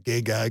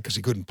gay guy because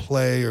he couldn't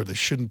play, or they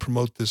shouldn't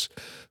promote this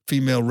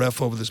female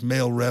ref over this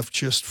male ref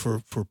just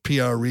for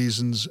PR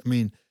reasons. I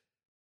mean,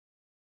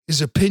 his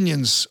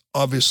opinions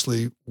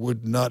obviously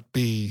would not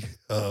be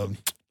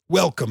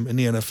welcome in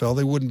the NFL.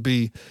 They wouldn't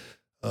be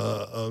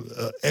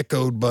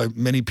echoed by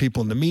many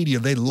people in the media.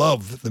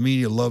 The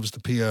media loves the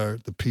PR,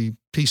 the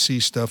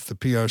PC stuff, the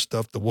PR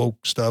stuff, the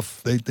woke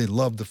stuff. They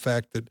love the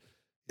fact that,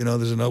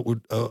 there's an out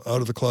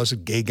of the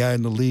closet gay guy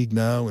in the league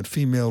now, and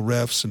female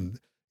refs, and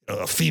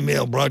a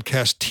female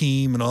broadcast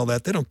team and all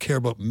that. They don't care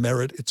about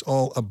merit. It's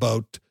all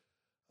about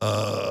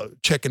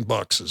checking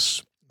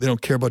boxes. They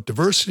don't care about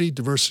diversity.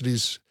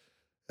 Diversity's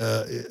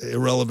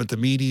irrelevant to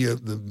media.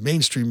 The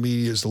mainstream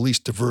media is the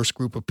least diverse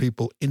group of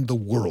people in the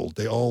world.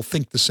 They all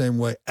think the same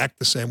way, act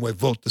the same way,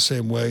 vote the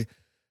same way.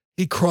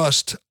 He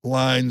crossed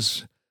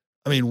lines.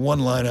 One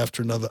line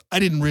after another. I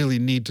didn't really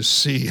need to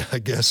see, I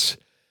guess,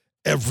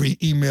 every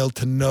email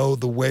to know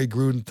the way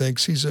Gruden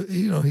thinks. He's a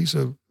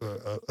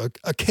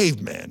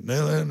caveman.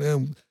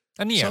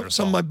 A Neanderthal.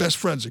 Some of my best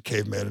friends are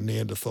caveman and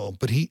Neanderthal,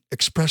 but he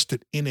expressed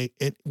it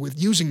with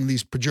using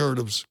these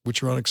pejoratives,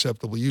 which are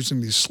unacceptable,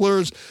 using these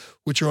slurs,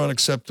 which are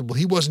unacceptable.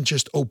 He wasn't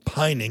just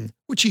opining,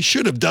 which he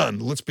should have done.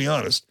 Let's be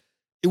honest.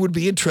 It would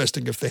be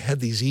interesting if they had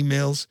these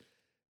emails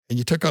and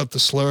you took out the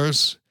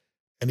slurs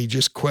and he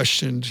just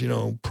questioned,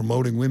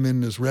 promoting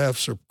women as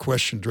refs, or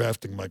questioned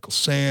drafting Michael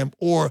Sam,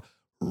 or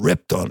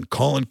ripped on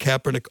Colin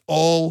Kaepernick,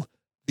 all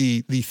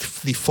the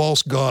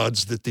false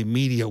gods that the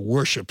media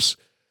worships.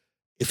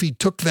 If he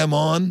took them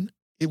on,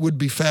 it would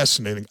be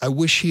fascinating. I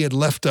wish he had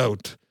left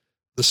out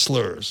the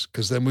slurs,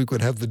 because then we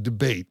could have the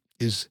debate.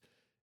 Is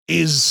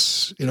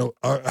this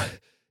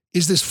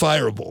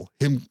fireable?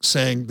 Him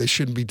saying they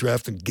shouldn't be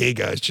drafting gay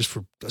guys just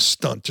for a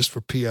stunt, just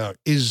for PR.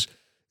 Is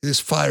this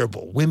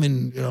fireable?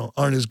 Women,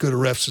 aren't as good a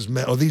refs as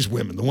men. Or these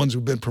women, the ones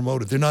who've been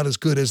promoted, they're not as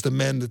good as the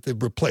men that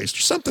they've replaced,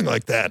 or something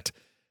like that.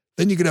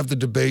 Then you could have the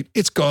debate.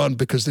 It's gone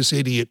because this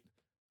idiot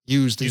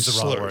used these the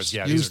slurs. Wrong words.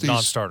 Yeah, these are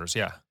non-starters.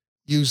 Yeah.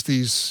 Use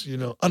these,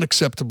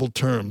 unacceptable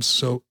terms.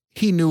 So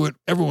he knew it.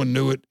 Everyone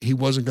knew it. He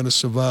wasn't going to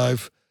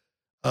survive.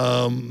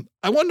 I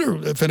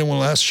wonder if anyone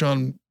will ask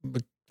Sean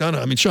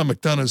McDonough. Sean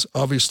McDonough's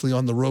obviously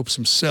on the ropes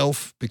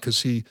himself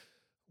because he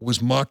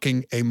was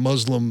mocking a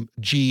Muslim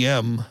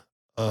GM,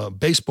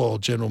 baseball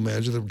general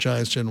manager, the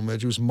Giants general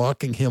manager, was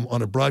mocking him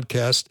on a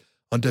broadcast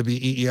on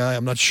WEEI.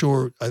 I'm not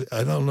sure.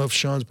 I don't know if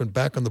Sean's been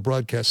back on the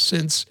broadcast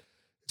since.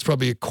 It's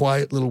probably a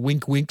quiet little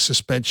wink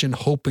suspension,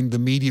 hoping the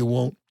media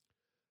won't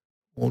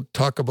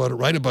talk about it,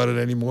 write about it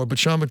anymore. But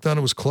Sean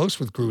McDonough was close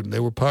with Gruden. They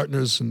were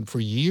partners and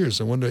for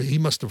years. I wonder, he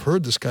must have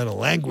heard this kind of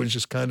language,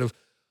 this kind of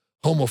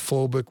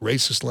homophobic,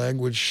 racist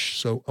language.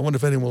 So I wonder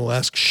if anyone will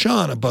ask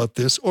Sean about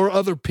this, or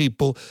other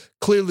people.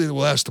 Clearly they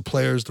will ask the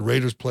players, the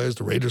Raiders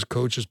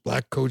coaches,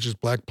 black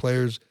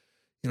players,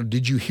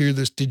 did you hear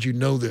this? Did you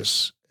know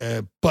this?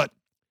 But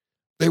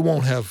they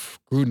won't have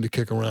Gruden to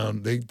kick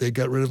around. They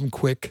got rid of him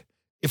quick.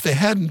 If they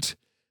hadn't,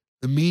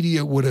 the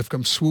media would have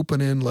come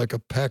swooping in like a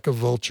pack of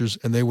vultures,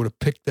 and they would have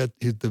picked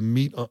the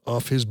meat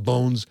off his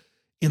bones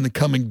in the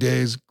coming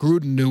days.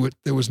 Gruden knew it.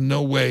 There was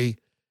no way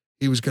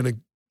he was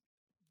going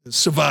to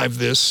survive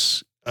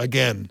this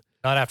again.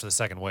 Not after the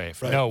second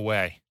wave. Right. No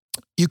way.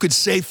 You could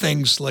say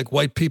things like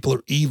white people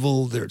are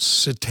evil, they're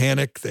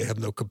satanic, they have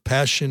no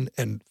compassion,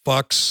 and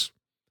Fox,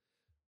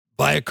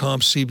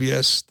 Viacom,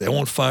 CBS, they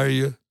won't fire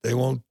you. They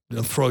won't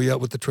throw you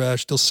out with the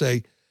trash. They'll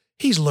say,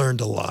 he's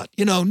learned a lot.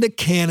 Nick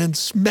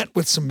Cannon's met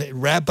with some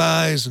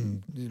rabbis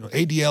and,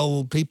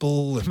 ADL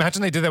people.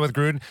 Imagine they did that with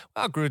Gruden.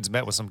 Well, Gruden's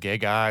met with some gay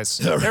guys.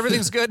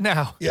 Everything's good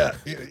now. Yeah.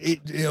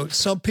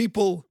 Some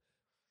people,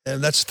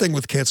 and that's the thing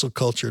with cancel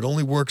culture, it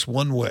only works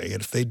one way.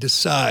 And if they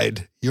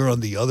decide you're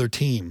on the other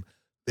team,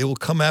 they will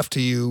come after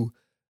you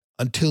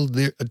until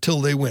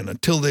they win,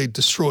 until they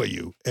destroy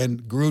you.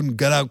 And Gruden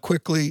got out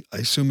quickly. I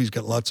assume he's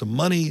got lots of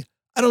money.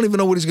 I don't even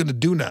know what he's going to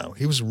do now.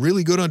 He was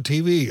really good on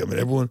TV. I mean,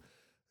 everyone,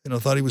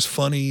 thought he was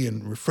funny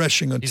and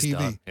refreshing on TV.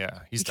 Done. Yeah,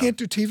 he can't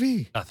do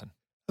TV. Nothing.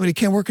 I mean, he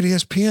can't work at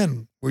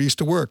ESPN where he used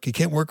to work. He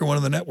can't work at one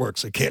of the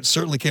networks. He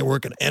certainly can't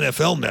work an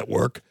NFL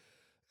network.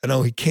 I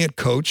know he can't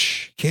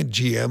coach, can't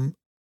GM.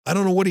 I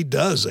don't know what he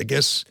does. I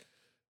guess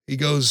he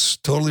goes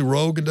totally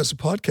rogue and does a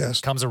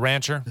podcast. Becomes a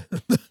rancher.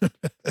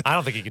 I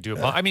don't think he could do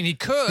it. I mean, he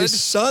could.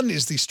 His son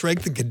is the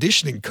strength and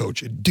conditioning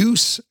coach,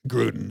 Deuce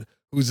Gruden,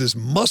 who's this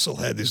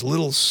musclehead, this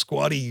little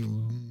squatty,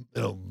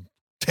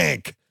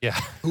 tank. Yeah.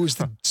 Who is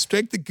the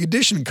strength and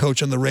conditioning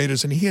coach on the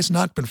Raiders, and he has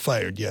not been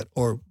fired yet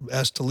or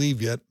asked to leave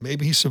yet.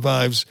 Maybe he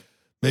survives.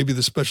 Maybe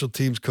the special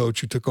teams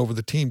coach who took over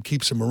the team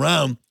keeps him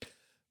around.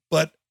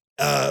 But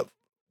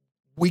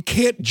we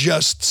can't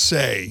just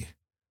say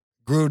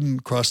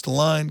Gruden crossed the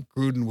line,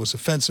 Gruden was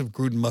offensive,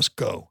 Gruden must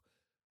go.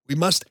 We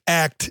must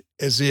act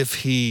as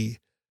if he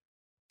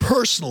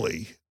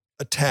personally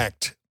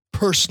attacked,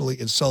 personally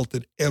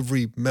insulted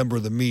every member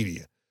of the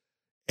media.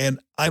 And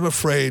I'm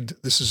afraid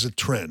this is a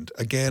trend.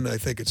 Again, I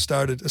think it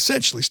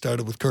essentially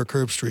started with Kirk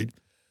Herbstreit.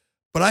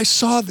 But I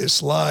saw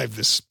this live,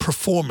 this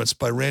performance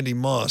by Randy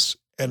Moss,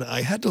 and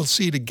I had to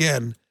see it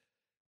again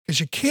because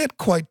you can't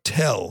quite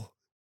tell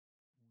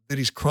that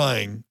he's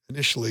crying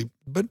initially,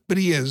 but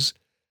he is.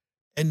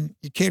 And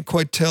you can't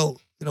quite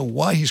tell,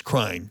 why he's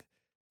crying.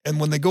 And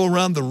when they go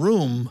around the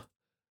room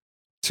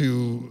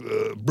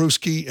to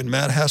Bruschi and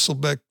Matt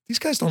Hasselbeck, these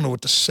guys don't know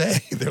what to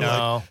say. They're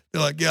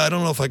like, yeah, I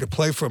don't know if I could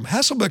play for him.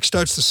 Hasselbeck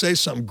starts to say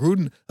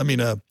something.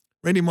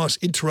 Randy Moss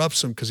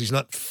interrupts him because he's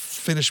not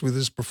finished with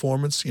his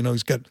performance.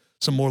 He's got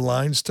some more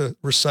lines to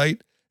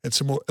recite and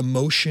some more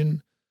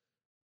emotion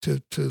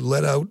to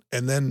let out.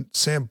 And then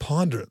Sam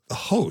Ponder, the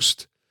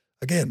host,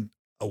 again,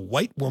 a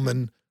white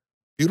woman,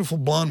 beautiful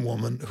blonde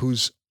woman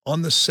who's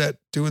on the set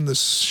doing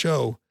this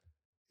show,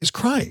 is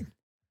crying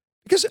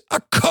because a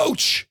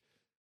coach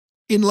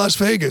in Las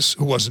Vegas,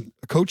 who wasn't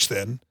a coach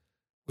then,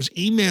 was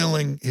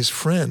emailing his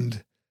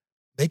friend,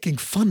 making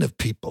fun of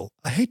people.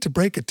 I hate to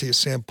break it to you,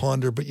 Sam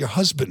Ponder, but your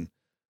husband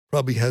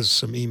probably has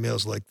some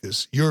emails like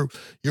this. Your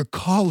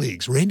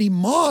colleagues, Randy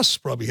Moss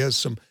probably has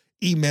some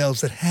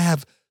emails that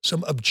have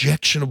some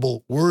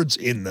objectionable words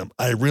in them.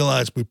 I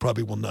realize we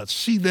probably will not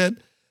see that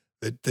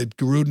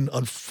Gruden,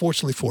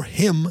 unfortunately for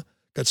him,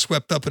 got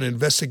swept up in an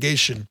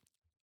investigation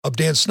of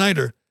Dan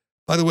Snyder.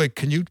 By the way,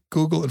 can you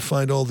Google and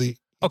find all the...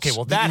 Okay,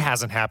 well, that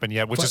hasn't happened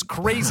yet, which is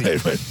crazy.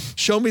 Right.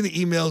 Show me the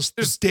emails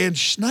that Dan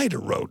Snyder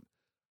wrote.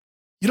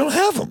 You don't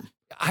have them.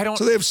 I don't...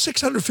 So they have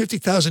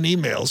 650,000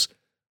 emails.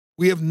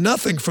 We have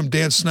nothing from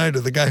Dan Snyder,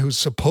 the guy who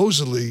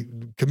supposedly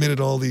committed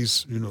all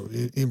these,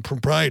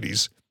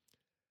 improprieties.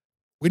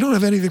 We don't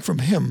have anything from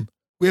him.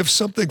 We have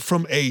something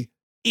from a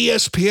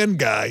ESPN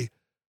guy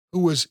who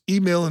was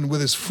emailing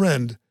with his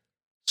friend.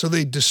 So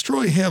they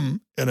destroy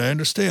him, and I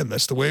understand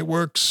that's the way it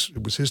works.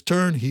 It was his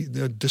turn. He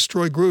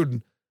destroyed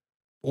Gruden.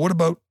 But what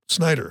about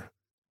Snyder?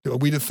 Are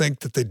we to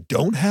think that they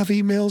don't have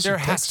emails? There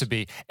has to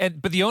be.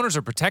 But the owners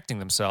are protecting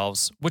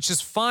themselves, which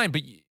is fine,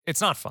 but it's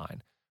not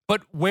fine.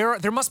 But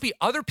there must be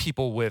other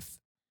people with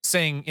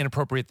saying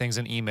inappropriate things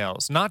in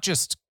emails, not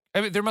just,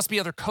 there must be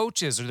other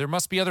coaches or there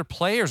must be other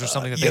players or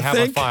something that they have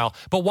on file.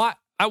 But why?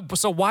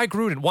 So why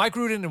Gruden? Why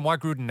Gruden and why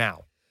Gruden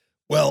now?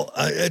 Well,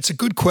 it's a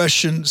good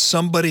question.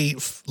 Somebody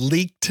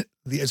leaked,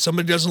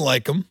 somebody doesn't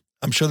like him.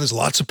 I'm sure there's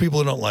lots of people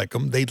who don't like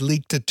him. They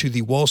leaked it to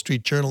the Wall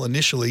Street Journal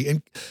initially.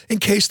 In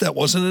case that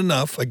wasn't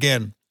enough,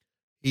 again,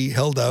 he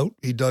held out.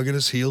 He dug in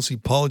his heels. He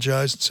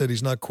apologized and said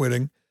he's not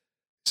quitting.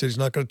 He said he's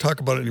not going to talk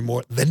about it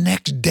anymore. The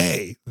next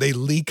day, they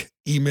leak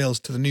emails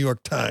to the New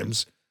York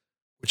Times,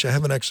 which I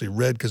haven't actually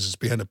read because it's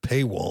behind a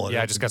paywall.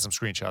 Yeah, I just got some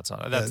screenshots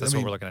on it. That's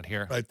what we're looking at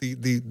here. Right.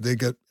 They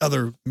got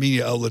other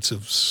media outlets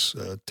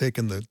have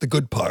taken the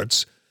good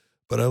parts,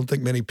 but I don't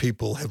think many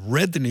people have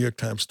read the New York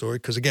Times story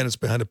because, again, it's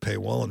behind a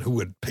paywall, and who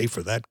would pay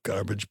for that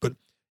garbage? But,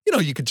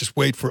 you could just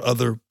wait for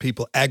other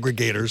people,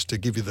 aggregators, to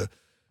give you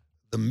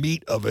the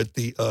meat of it,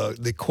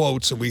 the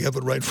quotes, and we have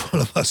it right in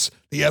front of us,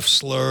 the F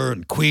slur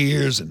and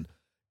queers and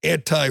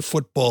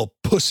anti-football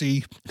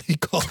pussy, he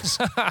calls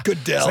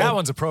Goodell. So that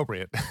one's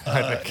appropriate,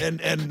 I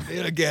think. And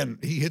again,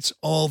 he hits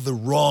all the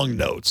wrong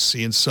notes.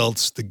 He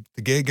insults the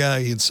gay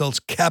guy. He insults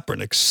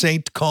Kaepernick,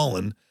 Saint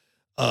Colin,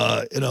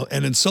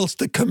 and insults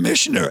the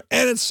commissioner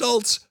and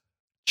insults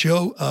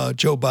Joe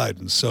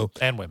Biden. So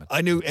and women.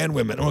 And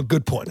women. Oh,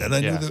 good point. And I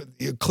knew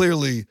that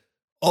clearly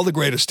all the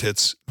greatest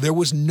hits. There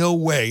was no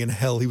way in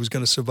hell he was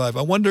going to survive.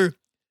 I wonder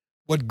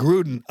what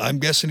Gruden, I'm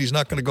guessing he's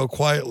not going to go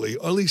quietly,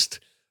 or at least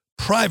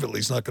privately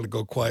he's not going to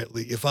go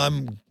quietly. If I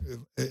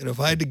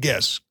had to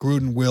guess,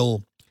 Gruden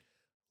will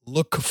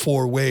look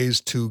for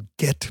ways to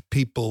get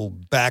people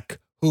back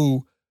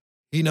who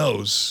he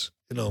knows,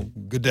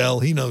 Goodell,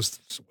 he knows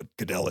what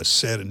Goodell has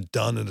said and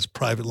done in his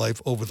private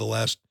life over the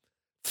last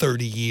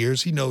 30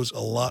 years. He knows a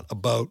lot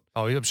about.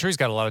 Oh, I'm sure he's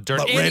got a lot of dirt.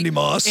 About Randy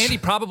Moss. And he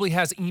probably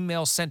has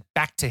emails sent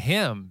back to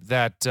him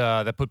that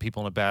put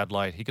people in a bad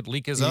light. He could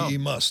leak his own. He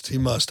must.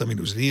 I mean,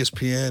 it was at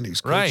ESPN. He's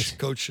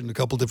coaching a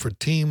couple different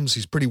teams.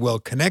 He's pretty well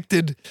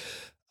connected.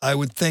 I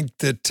would think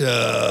that,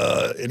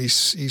 and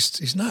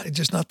he's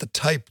not the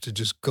type to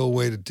just go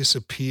away, to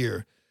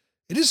disappear.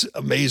 It is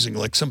amazing.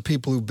 Like some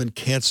people who've been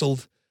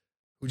canceled,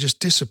 who just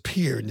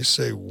disappear, and you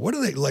say, what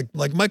are they like?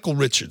 Like Michael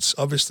Richards,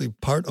 obviously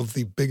part of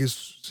the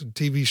biggest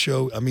TV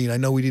show. I mean, I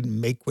know he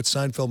didn't make what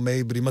Seinfeld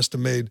made, but he must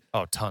have made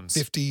tons,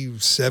 50,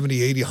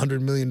 70, 80,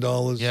 $100 million.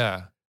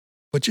 Yeah,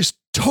 but just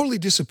totally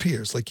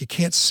disappears. Like you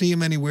can't see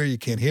him anywhere, you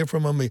can't hear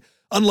from him.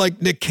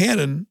 Unlike Nick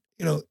Cannon,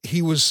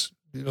 he was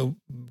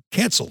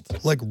canceled,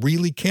 like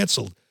really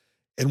canceled,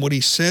 and what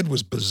he said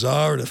was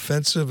bizarre and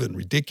offensive and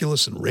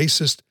ridiculous and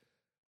racist.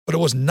 But it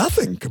was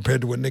nothing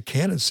compared to what Nick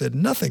Cannon said.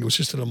 Nothing. It was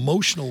just an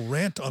emotional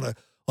rant on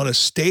a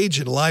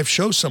stage at a live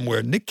show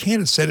somewhere. Nick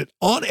Cannon said it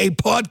on a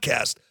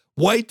podcast.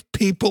 White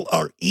people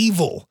are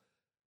evil.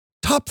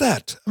 Top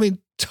that.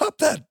 Top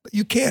that.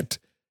 You can't.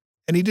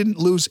 And he didn't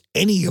lose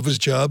any of his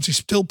jobs. He's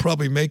still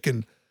probably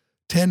making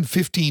 10,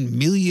 15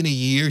 million a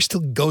year. He still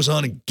goes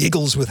on and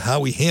giggles with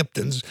Howie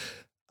Hamptons.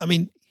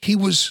 He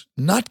was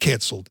not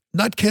canceled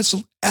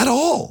at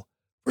all.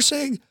 We're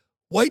saying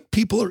white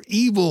people are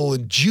evil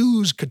and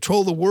Jews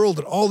control the world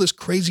and all this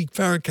crazy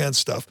Farrakhan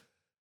stuff.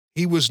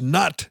 He was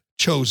not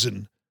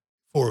chosen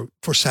for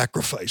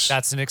sacrifice.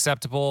 That's an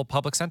acceptable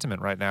public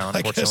sentiment right now,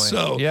 unfortunately. I guess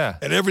so. Yeah.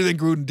 And everything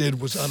Gruden did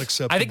was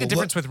unacceptable. I think the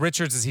difference with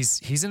Richards is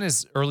he's in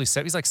his early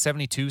 70s. He's like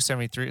 72,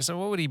 73. So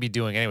what would he be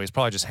doing anyway? He's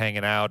probably just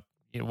hanging out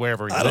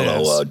wherever he lives.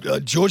 I don't know.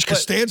 George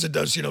Costanza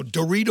does,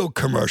 Dorito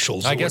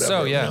commercials. I guess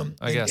whatever, so, yeah.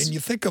 I guess. And you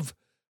think of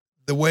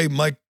the way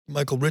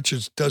Michael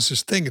Richards does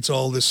his thing. It's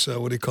all this,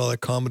 what do you call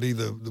that comedy?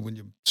 The when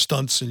you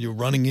stunts and you're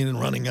running in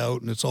and running out,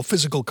 and it's all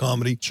physical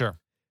comedy. Sure.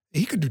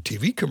 He could do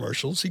TV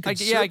commercials. I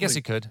guess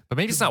he could, but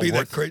maybe it's not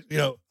worth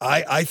it.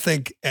 I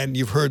think, and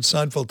you've heard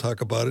Seinfeld talk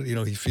about it.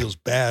 He feels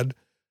bad.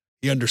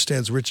 He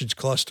understands Richards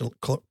crossed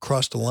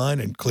the line,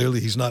 and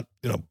clearly he's not,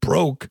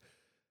 broke,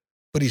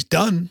 but he's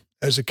done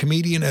as a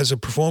comedian, as a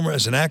performer,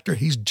 as an actor.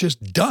 He's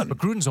just done. But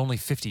Gruden's only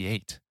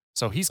 58.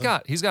 So he's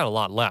got a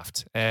lot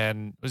left,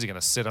 and is he going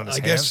to sit on his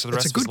hands for the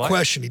rest of his life? It's a good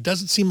question. He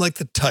doesn't seem like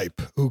the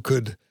type who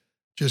could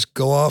just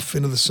go off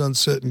into the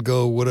sunset and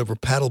go whatever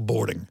paddle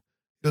boarding.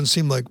 He doesn't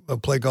seem like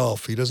play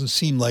golf. He doesn't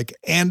seem like,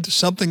 and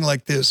something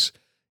like this,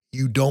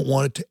 you don't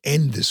want it to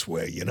end this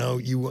way. You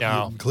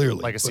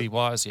clearly legacy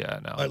was no.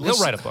 Right, he'll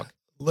write a book.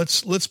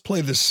 Let's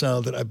play this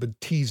sound that I've been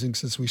teasing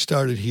since we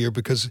started here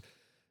because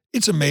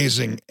it's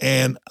amazing.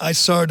 And I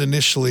saw it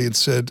initially and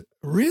said,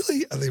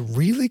 really? Are they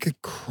really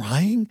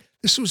crying?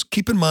 This was,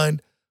 keep in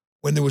mind,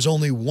 when there was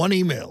only one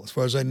email, as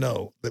far as I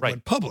know, that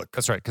went public.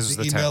 That's right, because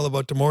the email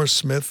about DeMaurice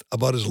Smith,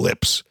 about his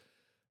lips,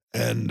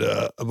 and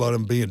about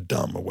him being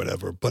dumb or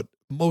whatever. But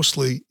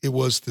mostly it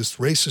was this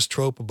racist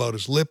trope about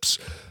his lips.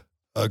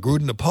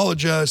 Gruden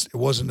apologized. It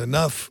wasn't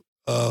enough.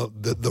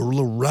 The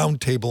little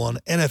round table on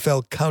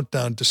NFL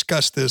Countdown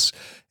discussed this,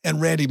 and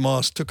Randy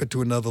Moss took it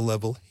to another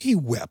level. He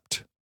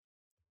wept.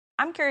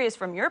 I'm curious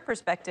from your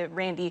perspective,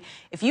 Randy,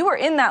 if you were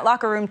in that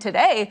locker room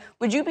today,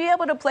 would you be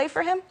able to play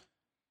for him?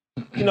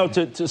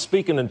 To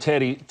speaking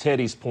to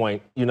Teddy's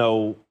point,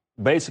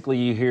 basically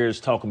you hear us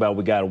talk about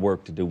we got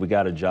work to do, we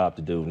got a job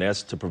to do, and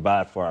that's to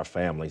provide for our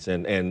families.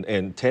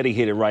 And Teddy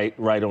hit it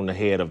right on the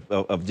head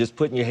of just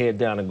putting your head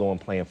down and going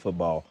playing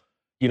football.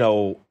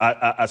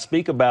 I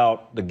speak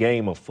about the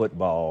game of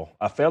football.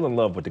 I fell in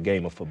love with the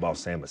game of football,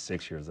 Sam, at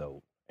 6 years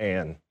old.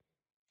 And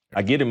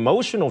I get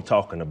emotional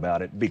talking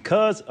about it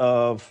because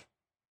of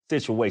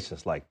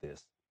situations like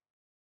this.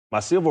 My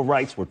civil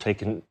rights were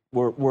kind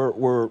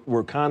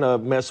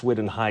of messed with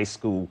in high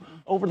school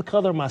over the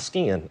color of my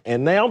skin.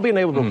 And now being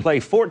able to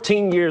play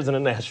 14 years in the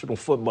National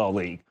Football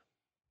League,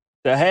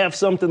 to have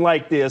something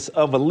like this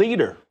of a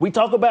leader. We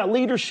talk about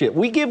leadership.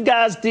 We give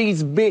guys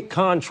these big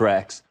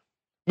contracts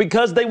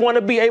because they want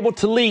to be able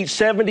to lead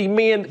 70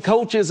 men,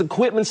 coaches,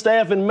 equipment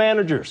staff, and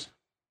managers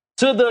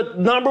to the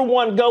number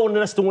one goal, and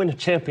that's to win a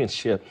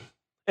championship.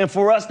 And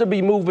for us to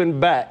be moving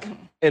back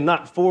and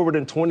not forward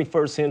in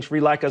 21st century,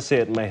 like I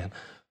said, man,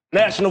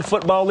 National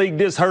Football League,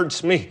 this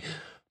hurts me.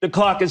 The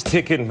clock is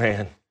ticking,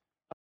 man.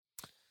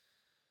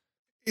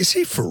 Is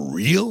he for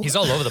real? He's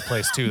all over the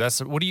place too.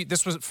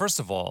 This was, first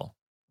of all,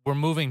 we're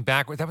moving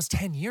backward. That was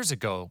 10 years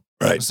ago.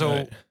 Right.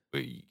 So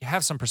you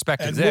have some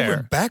perspective and there.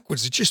 Moving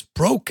backwards, it just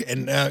broke.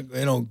 And,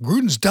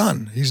 Gruden's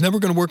done. He's never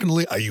going to work in the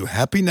league. Are you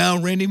happy now,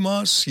 Randy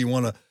Moss? You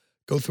want to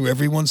go through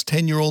everyone's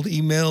 10-year-old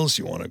emails?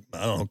 You want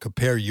to,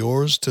 compare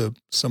yours to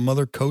some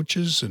other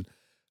coaches? And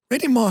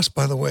Randy Moss,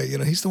 by the way,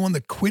 he's the one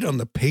that quit on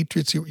the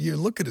Patriots. You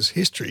look at his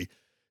history.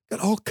 Got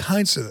all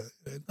kinds of,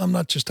 I'm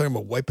not just talking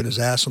about wiping his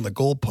ass on the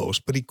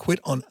goalpost, but he quit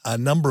on a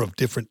number of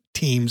different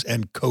teams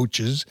and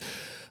coaches.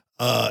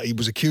 He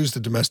was accused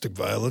of domestic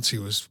violence. He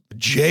was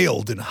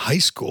jailed in high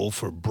school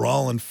for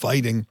brawl and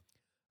fighting,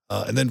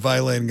 and then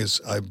violating his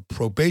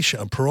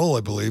parole, I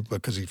believe,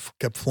 because he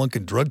kept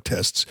flunking drug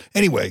tests.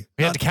 Anyway.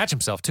 He had to catch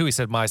himself, too. He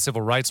said, my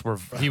civil rights were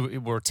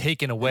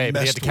taken away,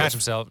 but he had to catch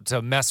himself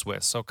to mess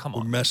with. So come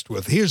on. Messed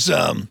with.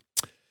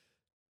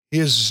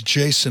 Here's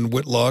Jason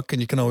Whitlock,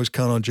 and you can always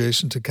count on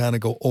Jason to kind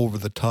of go over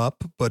the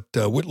top. But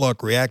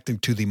Whitlock reacting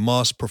to the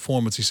Moss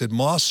performance, he said,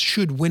 Moss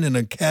should win an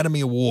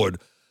Academy Award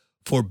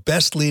for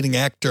Best Leading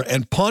Actor,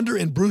 and Ponder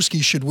and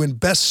Brewski should win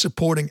Best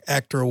Supporting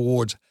Actor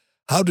awards.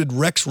 How did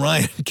Rex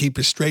Ryan keep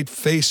a straight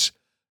face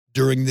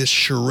during this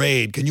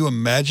charade? Can you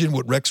imagine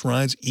what Rex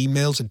Ryan's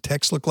emails and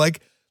texts look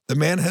like? The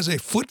man has a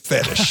foot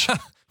fetish.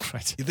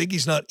 Right. You think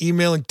he's not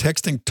emailing,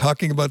 texting,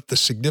 talking about the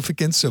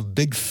significance of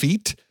big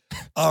feet?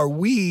 Are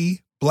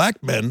we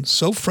black men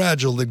so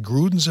fragile that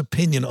Gruden's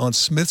opinion on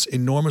Smith's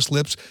enormous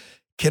lips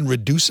can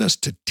reduce us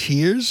to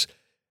tears?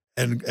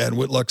 And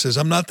Whitlock says,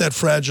 I'm not that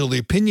fragile. The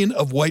opinion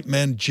of white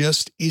men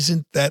just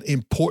isn't that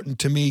important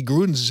to me.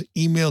 Gruden's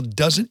email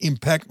doesn't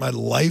impact my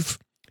life.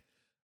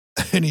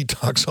 And he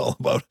talks all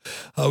about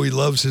how he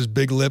loves his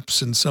big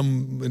lips, and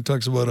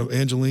talks about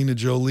Angelina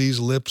Jolie's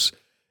lips.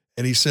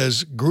 And he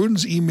says,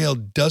 Gruden's email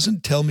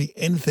doesn't tell me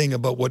anything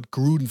about what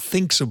Gruden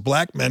thinks of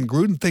black men.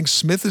 Gruden thinks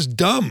Smith is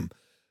dumb.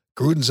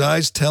 Gruden's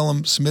eyes tell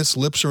him Smith's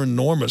lips are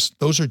enormous.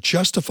 Those are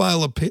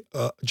justifiable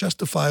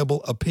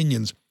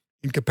opinions.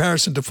 In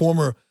comparison to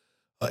former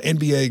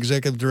NBA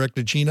Executive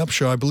Director Gene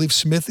Upshaw, I believe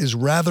Smith is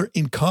rather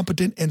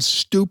incompetent and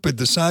stupid.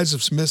 The size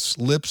of Smith's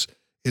lips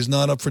is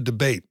not up for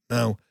debate.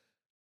 Now,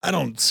 I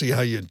don't see how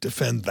you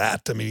defend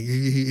that. I mean,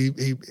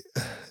 he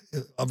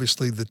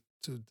obviously the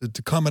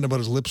comment about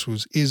his lips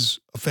is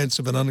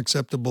offensive and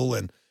unacceptable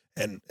and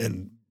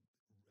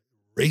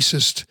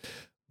racist,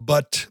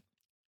 but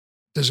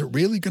is it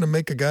really going to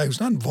make a guy who's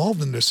not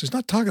involved in this, he's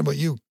not talking about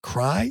you,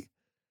 cry?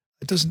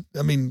 It doesn't.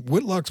 I mean,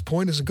 Whitlock's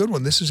point is a good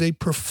one. This is a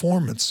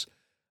performance.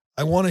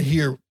 I want to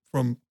hear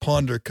from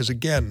Ponder, because,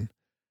 again,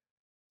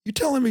 you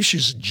telling me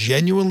she's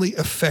genuinely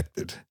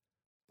affected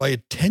by a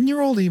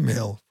 10-year-old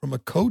email from a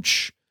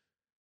coach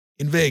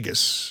in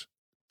Vegas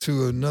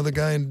to another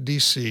guy in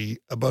D.C.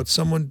 about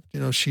someone,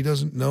 she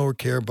doesn't know or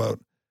care about,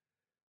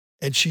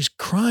 and she's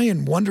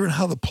crying, wondering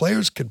how the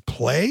players could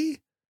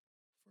play?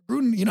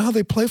 Gruden, you know how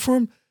they play for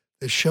him?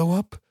 They show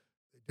up,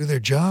 they do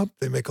their job,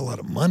 they make a lot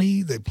of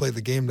money, they play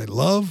the game they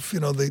love,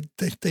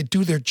 they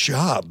do their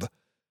job.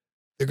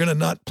 They're going to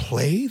not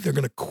play, they're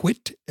going to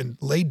quit and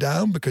lay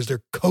down because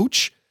their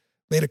coach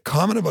made a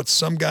comment about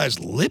some guy's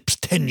lips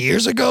 10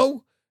 years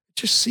ago? It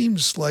just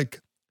seems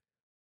like,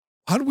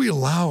 how do we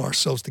allow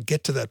ourselves to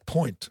get to that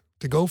point,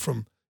 to go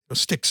from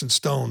sticks and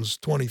stones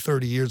 20,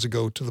 30 years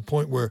ago to the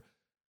point where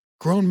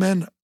grown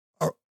men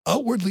are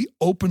outwardly,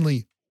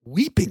 openly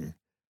weeping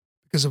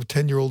because of a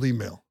 10-year-old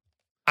email?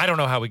 I don't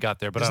know how we got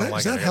there, but I don't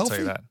like it. I can tell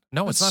you that.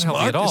 No, it's not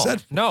healthy at all.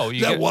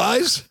 Is that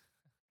wise?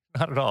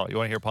 Not at all. You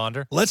want to hear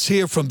Ponder? Let's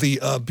hear from the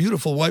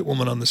beautiful white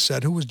woman on the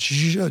set who was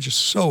just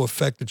so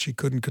affected she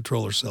couldn't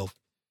control herself.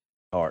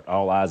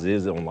 All eyes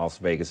is on Las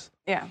Vegas.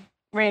 Yeah.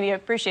 Randy, I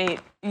appreciate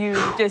you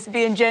just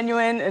being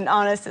genuine and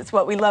honest. It's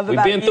what we love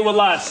about you. We've been through a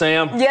lot,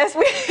 Sam. Yes,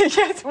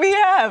 we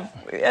have.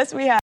 Yes,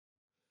 we have.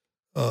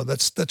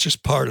 That's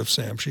just part of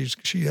Sam.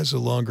 She has a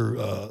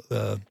longer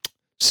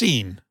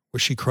scene where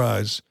she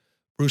cries.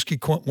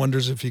 Brewski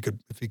wonders if he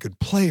could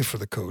play for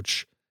the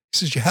coach. He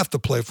says you have to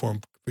play for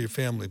him for your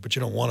family, but you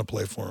don't want to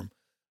play for him.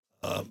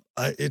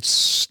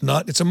 It's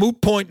a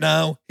moot point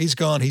now. He's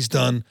gone. He's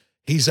done.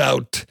 He's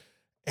out.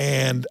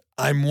 And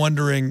I'm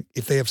wondering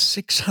if they have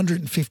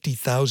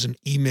 650,000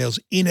 emails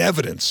in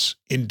evidence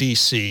in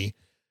D.C.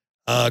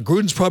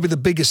 Gruden's probably the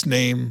biggest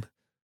name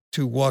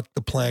to walk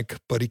the plank,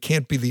 but he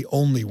can't be the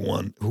only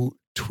one who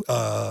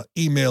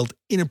emailed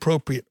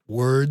inappropriate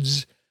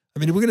words. I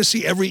mean, we're going to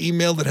see every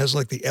email that has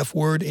like the F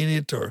word in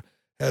it, or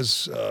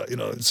has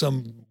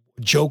some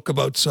joke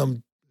about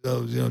some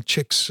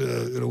chick's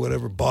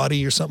whatever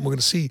body or something. We're going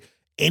to see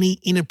any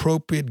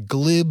inappropriate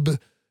glib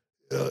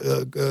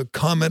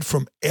comment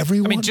from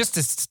everyone. I mean, just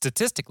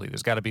statistically,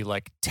 there's got to be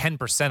like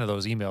 10% of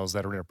those emails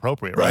that are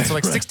inappropriate, right? So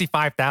like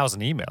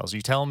 65,000 emails. Are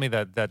you telling me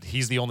that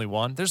he's the only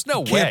one? There's no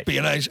way. Can't be.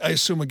 And I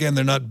assume, again,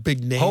 they're not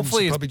big names.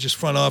 Hopefully, they're probably just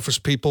front office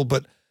people.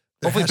 But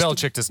hopefully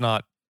Belichick does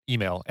not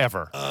email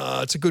ever.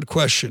 It's a good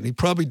question. He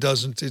probably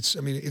doesn't.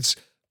 It's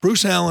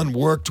Bruce Allen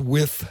worked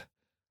with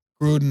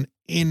Gruden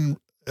in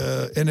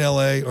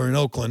L.A. or in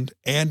Oakland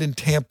and in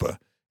Tampa,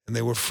 and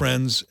they were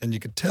friends. And you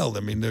could tell.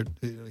 I mean,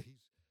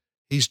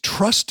 He's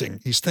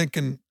trusting. He's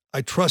thinking,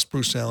 I trust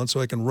Bruce Allen, so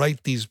I can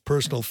write these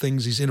personal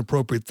things, these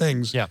inappropriate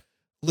things. Yeah.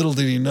 Little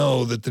did he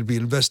know that there'd be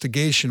an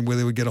investigation where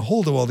they would get a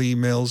hold of all the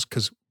emails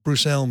because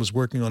Bruce Allen was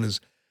working on his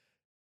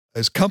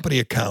company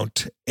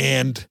account,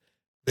 and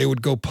they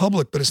would go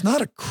public. But it's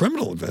not a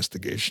criminal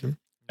investigation.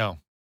 No.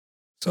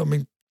 So, I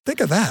mean, think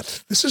of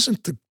that. This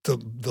isn't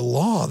the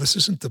law. This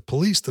isn't the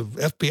police, the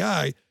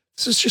FBI.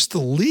 This is just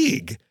the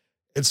league.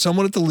 And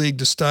someone at the league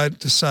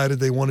decided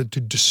they wanted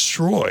to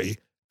destroy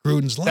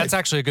Gruden's life. That's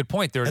actually a good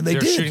point. They're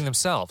shooting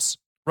themselves.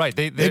 Right.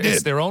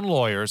 It's their own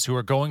lawyers who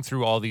are going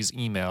through all these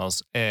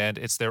emails, and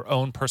it's their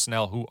own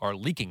personnel who are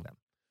leaking them.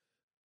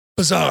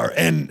 Bizarre.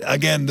 And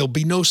again, there'll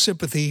be no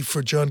sympathy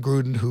for Jon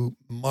Gruden, who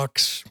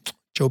mocks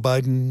Joe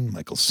Biden,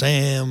 Michael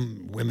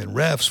Sam, women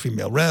refs,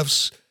 female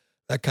refs,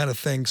 that kind of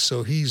thing.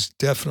 So he's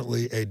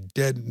definitely a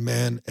dead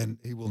man, and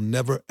he will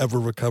never, ever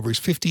recover. He's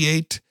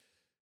 58.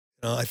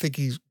 I think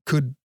he's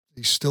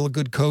still a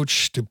good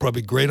coach,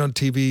 probably great on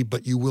TV,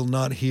 but you will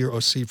not hear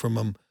or see from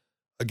him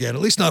again,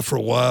 at least not for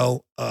a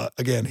while.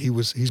 Again,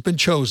 he's been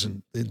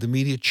chosen. The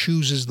media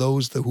chooses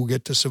those who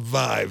get to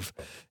survive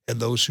and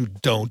those who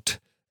don't.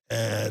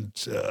 And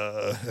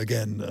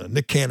again,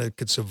 Nick Cannon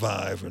could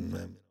survive,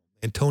 and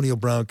Antonio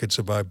Brown could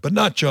survive, but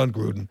not Jon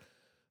Gruden.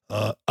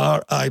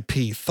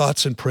 R.I.P.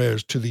 Thoughts and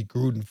prayers to the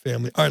Gruden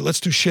family. All right, let's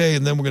do Shea,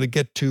 and then we're going to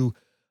get to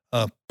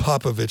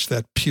Popovich,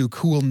 that puke,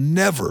 who will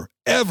never,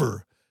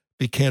 ever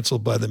be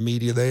canceled by the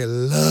media. They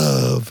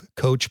love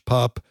Coach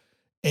Pop.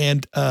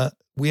 And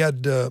we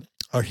had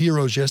our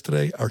heroes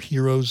yesterday,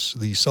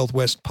 the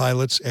Southwest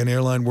pilots and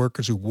airline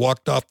workers who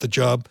walked off the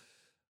job.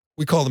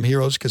 We call them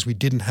heroes because we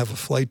didn't have a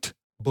flight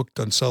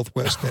booked on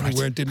Southwest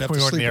anywhere and didn't have to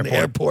sleep in the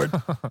airport.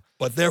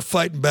 But they're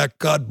fighting back.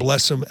 God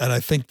bless them. And I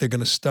think they're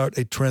going to start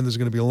a trend. There's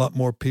going to be a lot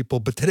more people.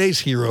 But today's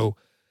hero,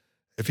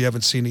 if you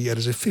haven't seen it yet,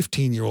 is a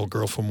 15-year-old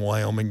girl from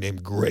Wyoming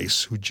named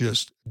Grace,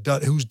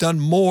 who's done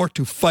more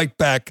to fight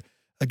back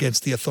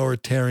against the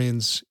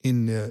authoritarians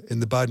in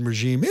the Biden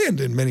regime and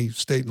in many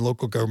state and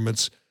local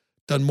governments,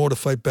 done more to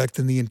fight back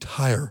than the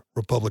entire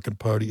Republican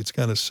Party. It's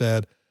kind of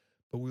sad,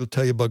 but we'll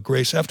tell you about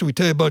Grace after we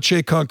tell you about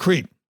Shea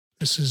Concrete.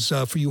 This is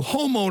for you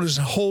homeowners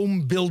and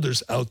home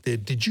builders out there.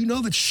 Did you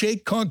know that Shea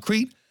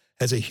Concrete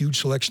has a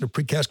huge selection of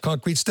precast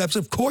concrete steps?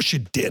 Of course you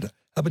did.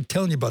 I've been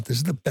telling you about this. This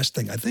is the best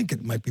thing. I think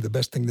it might be the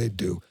best thing they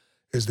do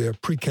is their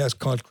precast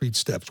concrete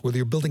steps. Whether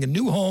you're building a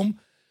new home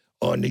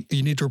or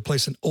you need to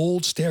replace an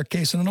old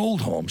staircase in an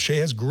old home, Shea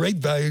has great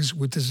values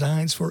with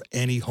designs for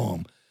any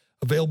home.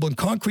 Available in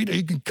concrete, or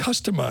you can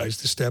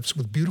customize the steps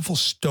with beautiful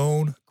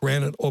stone,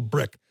 granite, or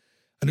brick.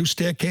 A new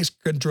staircase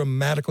can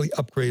dramatically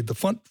upgrade the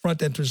front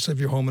entrance of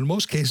your home. In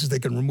most cases, they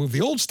can remove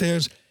the old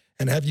stairs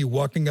and have you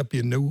walking up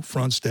your new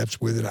front steps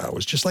within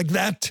hours. Just like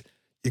that,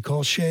 you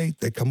call Shea,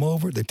 they come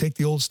over, they take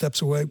the old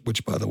steps away,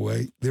 which, by the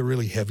way, they're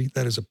really heavy.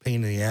 That is a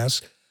pain in the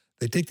ass.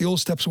 They take the old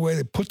steps away,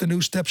 they put the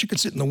new steps. You can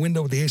sit in the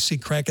window with the AC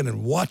cranking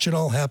and watch it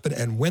all happen.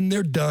 And when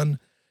they're done,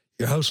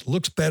 your house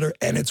looks better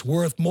and it's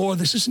worth more.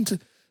 This isn't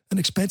an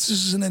expense.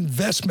 This is an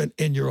investment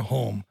in your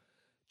home.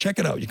 Check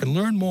it out. You can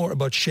learn more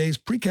about Shea's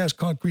precast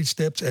concrete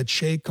steps at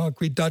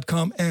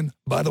sheaconcrete.com. And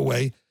by the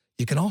way,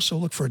 you can also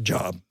look for a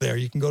job there.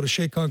 You can go to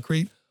Shea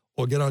Concrete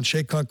or get on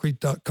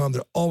sheaconcrete.com.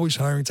 They're always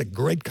hiring. It's a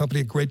great company,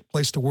 a great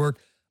place to work.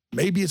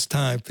 Maybe it's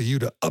time for you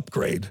to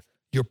upgrade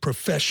your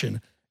profession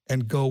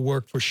and go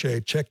work for Shea.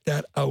 Check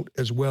that out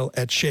as well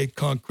at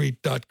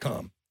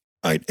sheaconcrete.com.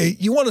 All right,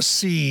 you want to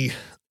see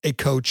a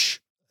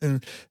coach,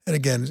 and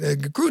again,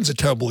 Gruden's a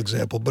terrible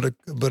example, but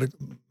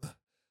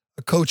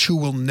a coach who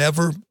will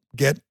never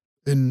get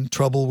in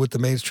trouble with the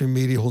mainstream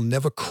media, who'll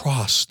never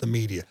cross the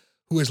media,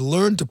 who has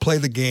learned to play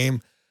the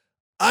game.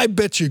 I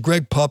bet you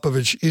Greg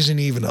Popovich isn't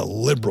even a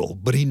liberal,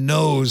 but he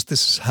knows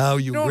this is how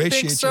you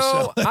ingratiate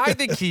yourself. I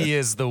think he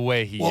is the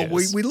way he is.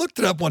 Well, we looked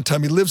it up one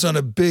time. He lives on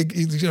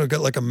he's got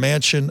like a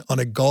mansion on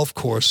a golf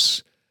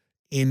course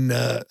in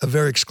a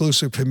very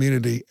exclusive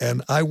community,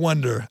 and I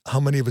wonder how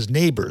many of his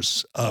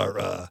neighbors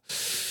are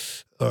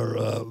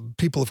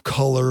people of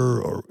color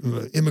or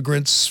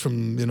immigrants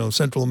from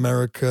Central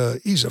America.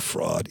 He's a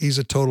fraud. He's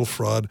a total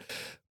fraud.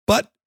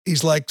 But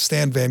he's like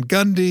Stan Van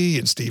Gundy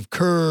and Steve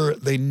Kerr.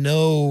 They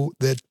know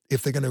that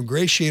if they're going to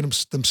ingratiate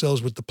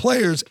themselves with the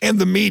players and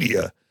the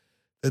media,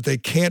 that they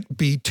can't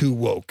be too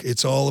woke.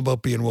 It's all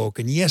about being woke.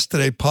 And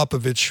yesterday,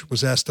 Popovich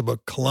was asked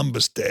about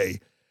Columbus Day.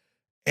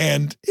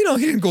 And, he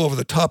didn't go over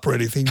the top or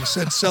anything. He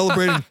said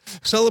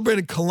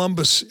celebrating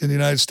Columbus in the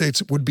United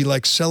States would be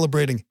like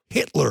celebrating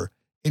Hitler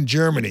in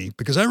Germany,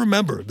 because I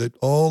remember that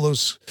all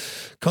those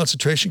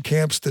concentration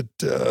camps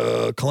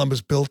that Columbus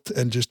built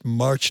and just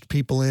marched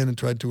people in and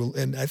tried to,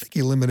 and I think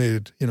he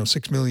eliminated,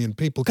 6 million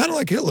people, kind of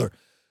like Hitler.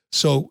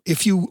 So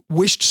if you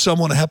wished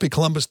someone a happy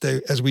Columbus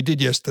Day, as we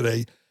did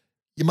yesterday,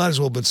 you might as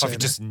well have been saying. If you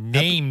just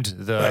named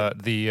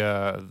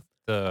the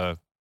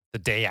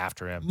day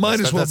after him, might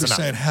as well be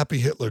saying Happy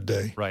Hitler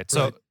Day. Right.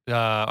 So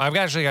I've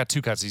actually got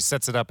two cuts. He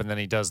sets it up and then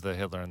he does the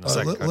Hitler in the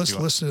second cut. Let's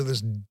listen to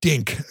this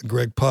dink,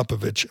 Greg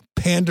Popovich,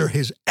 pander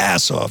his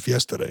ass off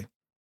yesterday.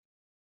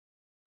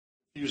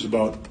 He was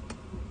about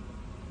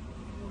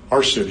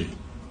our city,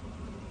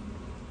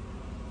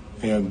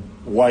 and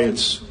why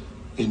it's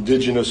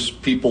Indigenous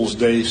Peoples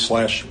Day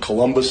 /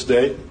 Columbus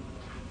Day.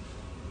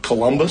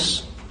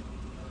 Columbus.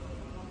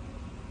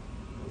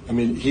 I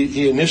mean,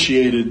 he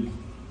initiated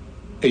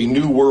a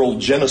New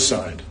World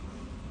genocide.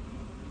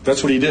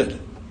 That's what he did.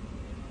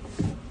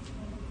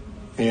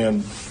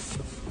 And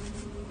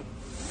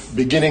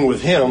beginning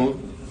with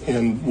him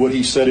and what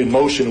he set in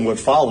motion and what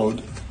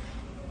followed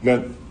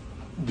meant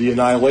the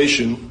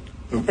annihilation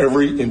of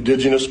every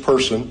indigenous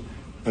person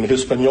in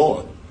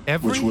Hispaniola,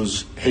 which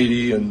was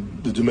Haiti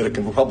and the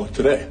Dominican Republic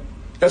today.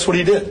 That's what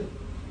he did.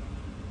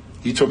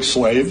 He took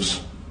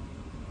slaves,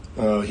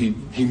 he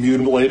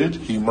mutilated,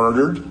 he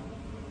murdered,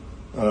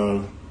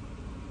 and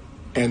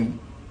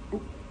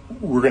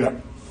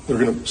they're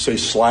gonna say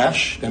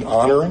slash and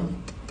honor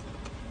him.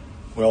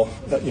 Well,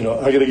 you know,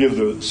 I got to give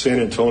the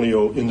San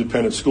Antonio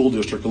Independent School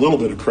District a little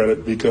bit of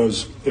credit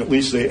because at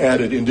least they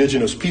added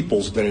Indigenous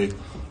Peoples Day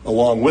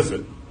along with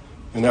it,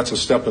 and that's a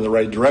step in the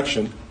right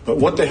direction. But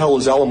what the hell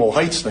is Alamo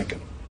Heights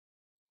thinking?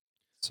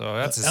 So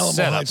that's a Alamo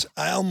setup. Heights.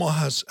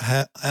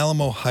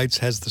 Alamo Heights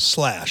has the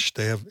slash.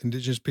 They have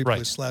Indigenous People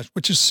Day slash,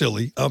 which is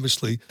silly.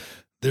 Obviously,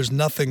 there's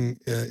nothing.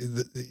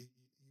 You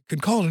can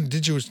call it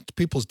Indigenous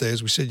Peoples Day,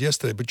 as we said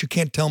yesterday, but you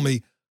can't tell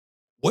me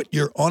what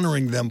you're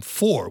honoring them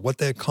for, what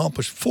they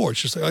accomplished for.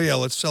 It's just like, oh, yeah,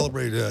 let's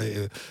celebrate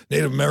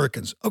Native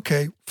Americans.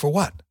 Okay, for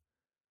what?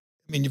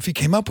 I mean, if you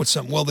came up with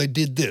something, well, they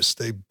did this,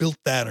 they built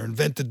that or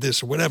invented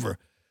this or whatever.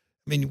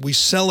 I mean, we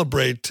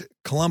celebrate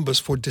Columbus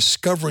for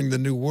discovering the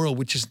New World,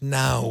 which is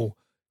now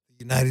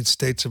the United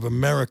States of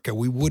America.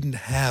 We wouldn't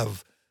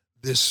have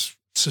this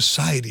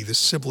society, this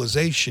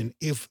civilization,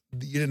 if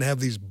you didn't have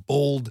these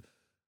bold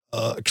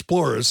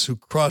explorers who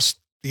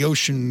crossed the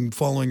ocean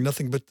following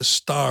nothing but the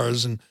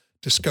stars and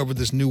discovered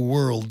this new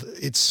world.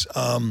 It's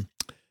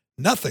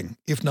nothing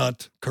if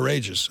not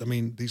courageous. I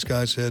mean, these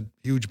guys had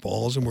huge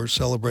balls, and we're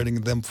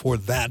celebrating them for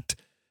that.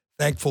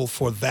 Thankful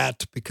for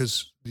that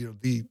because, you know,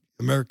 the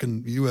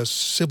American U.S.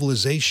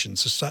 civilization,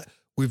 society,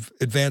 we've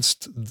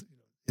advanced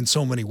in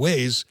so many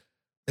ways.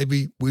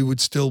 Maybe we would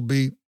still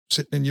be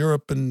sitting in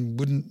Europe and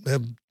wouldn't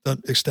have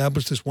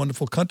established this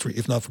wonderful country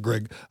if not for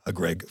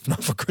if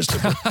not for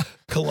Christopher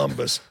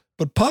Columbus.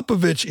 But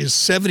Popovich is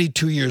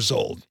 72 years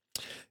old.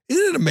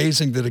 Isn't it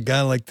amazing that a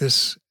guy like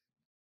this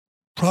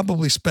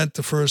probably spent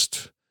the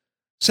first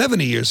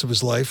 70 years of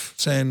his life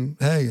saying,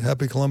 hey,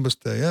 happy Columbus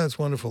Day. Yeah, it's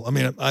wonderful. I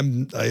mean,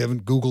 I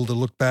haven't Googled to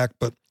look back,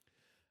 but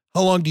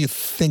how long do you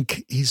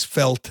think he's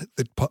felt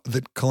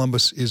that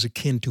Columbus is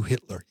akin to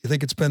Hitler? You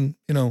think it's been,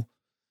 you know,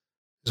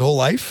 his whole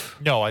life?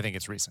 No, I think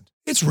it's recent.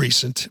 It's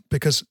recent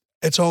because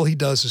it's all he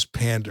does is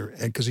pander,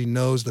 and because he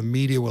knows the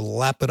media will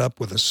lap it up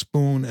with a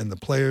spoon and the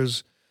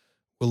players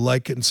will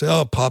like it and say,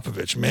 oh,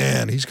 Popovich,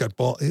 man, he's got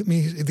ball. I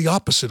mean, he's the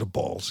opposite of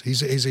balls.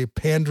 He's a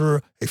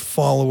panderer, a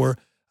follower,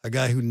 a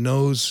guy who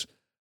knows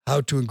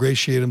how to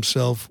ingratiate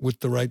himself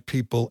with the right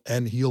people,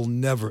 and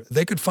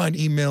they could find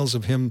emails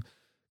of him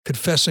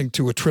confessing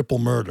to a triple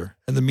murder,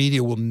 and the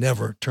media will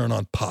never turn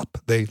on Pop.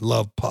 They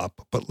love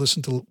Pop. But let's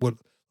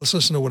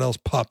listen to what else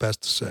Pop has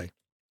to say.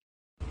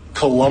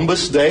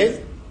 Columbus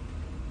Day,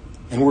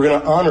 and we're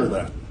going to honor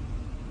that.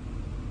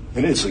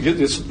 And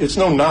it's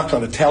no knock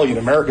on Italian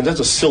Americans. That's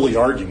a silly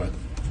argument.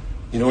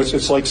 You know,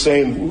 it's like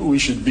saying we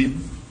should be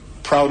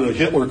proud of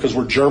Hitler because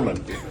we're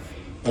German.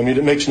 I mean,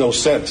 it makes no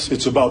sense.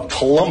 It's about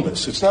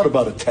Columbus. It's not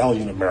about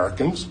Italian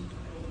Americans.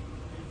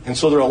 And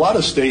so there are a lot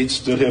of states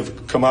that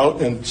have come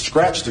out and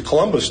scratched the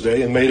Columbus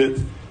Day and made it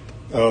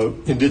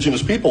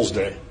Indigenous Peoples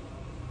Day.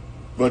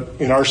 But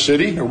in our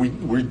city, are we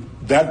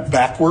that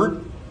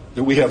backward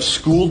that we have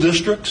school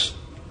districts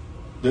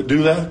that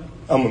do that?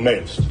 I'm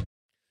amazed.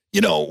 You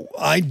know,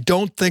 I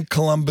don't think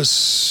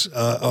Columbus,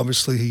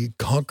 obviously he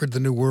conquered the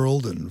New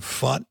World and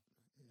fought,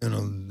 you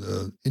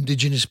know,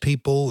 indigenous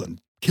people and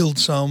killed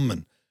some,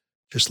 and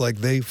just like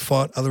they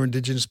fought other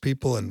indigenous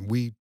people, and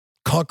we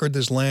conquered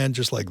this land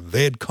just like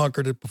they had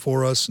conquered it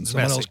before us, and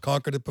someone else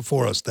conquered it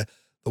before us. The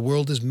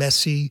world is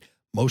messy.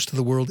 Most of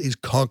the world is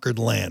conquered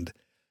land.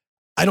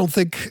 I don't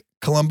think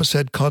Columbus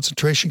had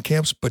concentration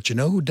camps, but you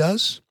know who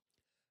does?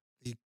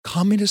 The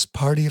Communist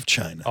Party of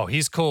China. Oh,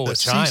 he's cool with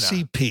China.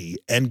 The CCP.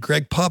 And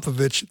Greg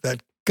Popovich,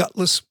 that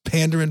gutless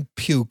pandering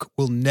puke,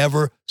 will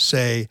never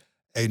say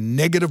a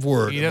negative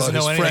word. He doesn't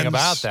know anything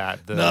about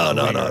that. No.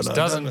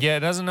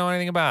 Doesn't know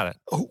anything about it.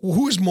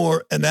 Who's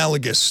more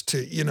analogous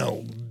to, you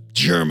know,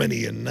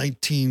 Germany in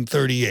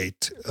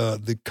 1938,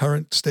 the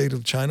current state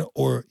of China,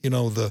 or, you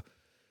know, the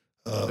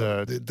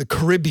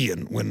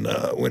Caribbean when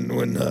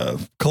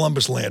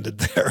Columbus landed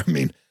there? I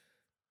mean,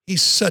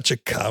 he's such a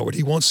coward.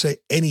 He won't say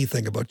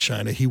anything about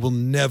China. He will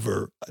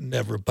never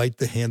bite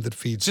the hand that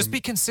feeds him. Just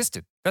be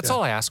consistent. That's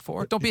all I ask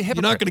for. Don't be a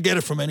hypocrite. You're not going to get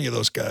it from any of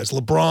those guys.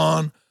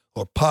 LeBron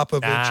or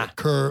Popovich or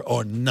Kerr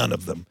or none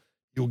of them.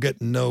 You'll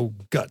get no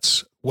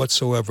guts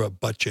whatsoever,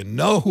 but you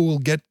know who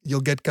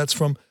you'll get guts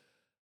from?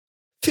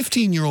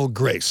 15-year-old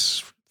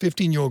Grace.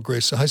 15-year-old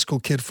Grace, a high school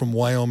kid from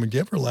Wyoming. Do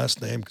you have her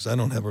last name? Because I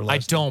don't have her last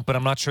name. I don't, but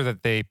I'm not sure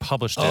that they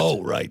published it.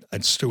 Oh, right.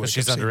 It's true.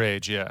 She's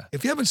underage, yeah.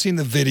 If you haven't seen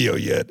the video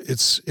yet,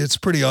 it's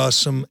pretty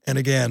awesome. And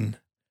again,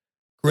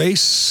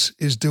 Grace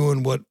is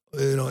doing what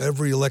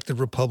every elected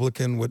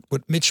Republican, what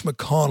Mitch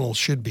McConnell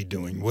should be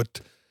doing, what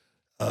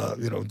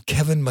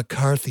Kevin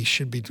McCarthy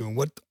should be doing,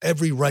 what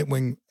every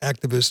right-wing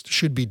activist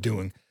should be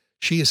doing.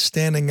 She is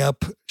standing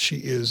up. She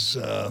is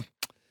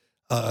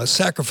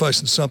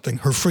sacrificing something,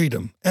 her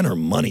freedom and her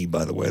money,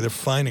 by the way. They're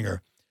fining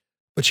her.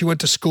 But she went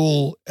to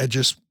school and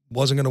just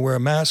wasn't going to wear a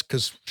mask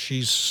because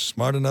she's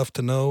smart enough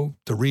to know,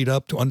 to read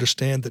up, to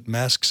understand that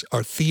masks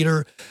are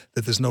theater,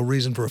 that there's no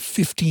reason for a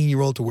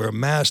 15-year-old to wear a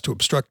mask to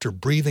obstruct her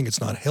breathing.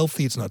 It's not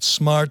healthy. It's not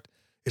smart.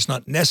 It's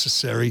not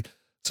necessary.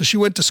 So she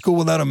went to school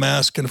without a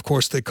mask, and, of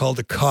course, they called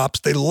the cops.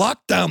 They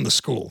locked down the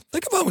school.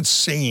 Think of how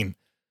insane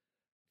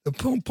the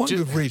point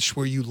we've reached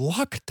where you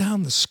lock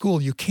down the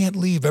school. You can't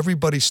leave.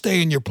 Everybody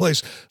stay in your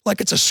place like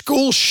it's a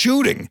school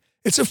shooting.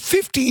 It's a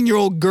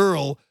 15-year-old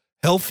girl,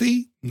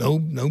 healthy, no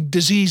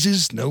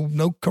diseases, no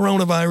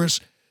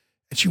coronavirus,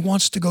 and she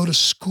wants to go to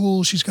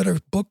school. She's got her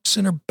books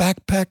in her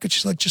backpack, and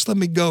she's like, just let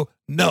me go.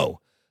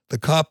 No. The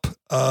cop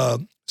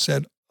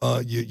said,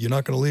 you're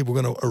not going to leave.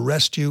 We're going to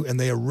arrest you, and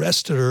they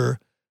arrested her.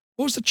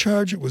 What was the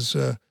charge? It was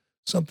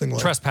something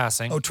like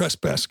trespassing. Oh,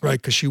 trespass, right,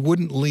 because she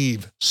wouldn't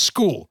leave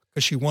school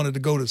because she wanted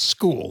to go to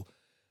school,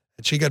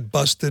 and she got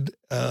busted.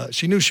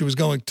 She knew she was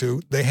going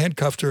to. They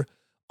handcuffed her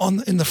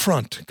in the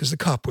front because the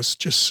cop was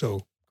just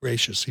so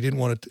gracious. He didn't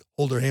want to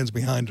hold her hands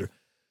behind her.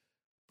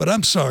 But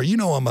I'm sorry,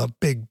 I'm a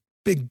big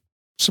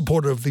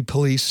supporter of the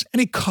police.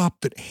 Any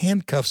cop that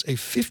handcuffs a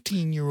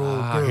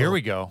 15-year-old girl, here we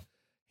go,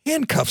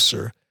 handcuffs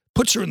her,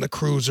 puts her in the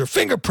cruiser,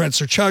 fingerprints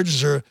her,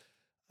 charges her.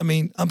 I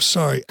mean, I'm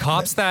sorry.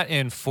 Cops that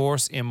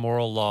enforce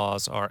immoral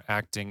laws are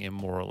acting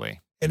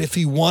immorally. And if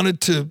he wanted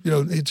to,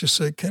 he'd just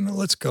say,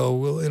 let's go.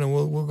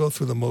 We'll go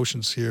through the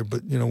motions here.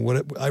 But,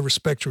 I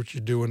respect what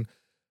you're doing.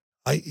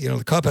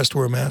 The cop has to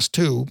wear a mask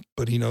too,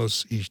 but he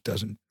knows he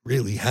doesn't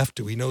really have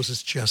to. He knows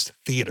it's just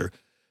theater.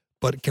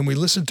 But can we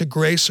listen to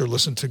Grace or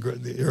listen to her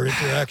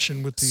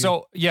interaction with the...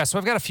 So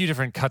I've got a few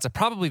different cuts.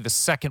 Probably the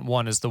second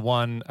one is the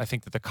one I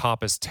think that the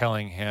cop is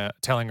telling her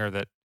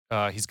that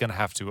he's going to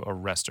have to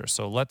arrest her.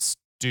 So let's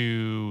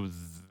do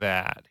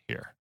that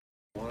here.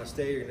 If you want to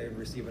stay, you're going to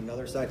receive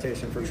another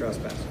citation for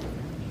trespass.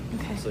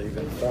 Okay. So you've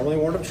been formally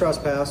warned of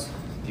trespass.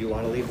 Do you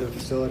want to leave the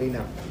facility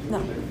now?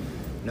 No.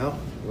 No?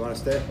 You want to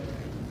stay?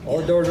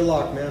 All the doors are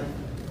locked, man.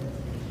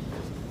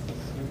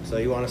 So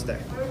you want to stay?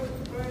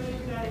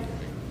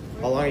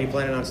 How long are you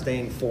planning on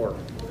staying for?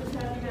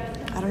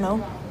 I don't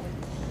know.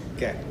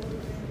 Okay.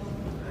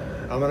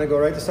 I'm going to go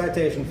write the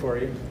citation for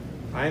you.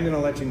 I am going to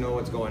let you know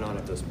what's going on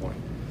at this point.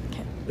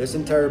 Okay. This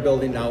entire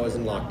building now is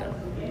in lockdown.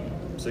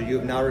 So you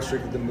have now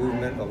restricted the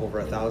movement of over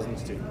 1,000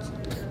 students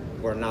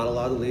who are not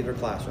allowed to leave their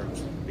classrooms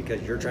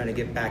because you're trying to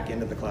get back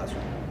into the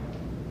classroom,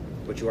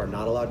 which you are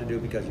not allowed to do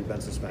because you've been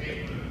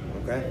suspended.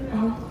 Okay?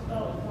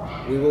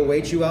 Mm-hmm. We will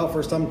wait you out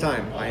for some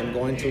time. I am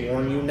going to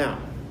warn you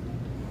now.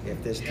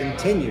 If this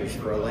continues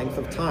for a length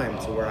of time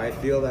to where I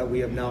feel that we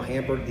have now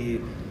hampered the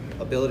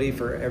ability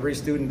for every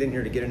student in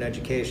here to get an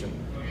education,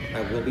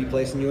 I will be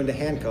placing you into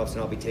handcuffs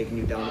and I'll be taking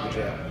you down to the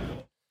jail.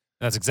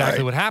 That's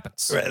exactly what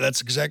happens. Right,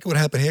 that's exactly what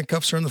happened.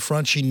 Handcuffs her in the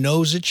front. She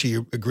knows it. She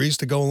agrees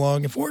to go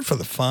along. If it weren't for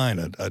the fine,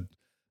 I'd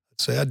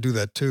say I'd do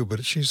that too. But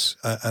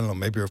I don't know,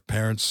 maybe her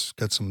parents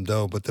got some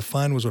dough. But the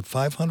fine was, what,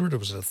 500 or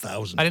was it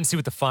 1,000? I didn't see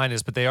what the fine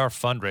is, but they are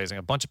fundraising.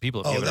 A bunch of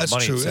people have given her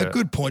money. Oh, that's true. A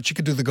good point. She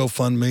could do the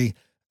GoFundMe.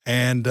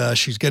 And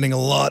she's getting a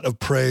lot of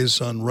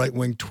praise on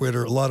right-wing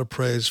Twitter, a lot of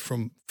praise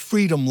from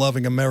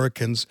freedom-loving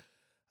Americans.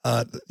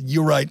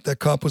 You're right. That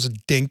cop was a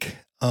dink,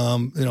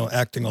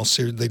 acting all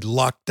serious. They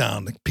locked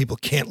down. People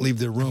can't leave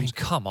their rooms. I mean,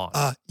 come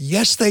on.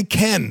 Yes, they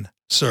can,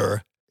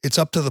 sir. It's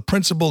up to the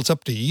principal. It's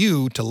up to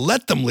you to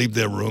let them leave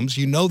their rooms.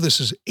 You know this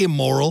is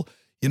immoral.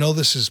 You know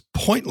this is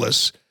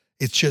pointless.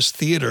 It's just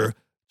theater.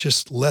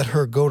 Just let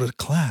her go to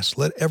class.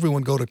 Let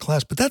everyone go to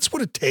class. But that's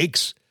what it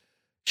takes.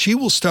 She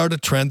will start a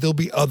trend. There'll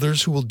be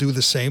others who will do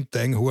the same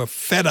thing, who are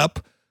fed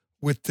up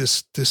with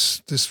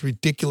this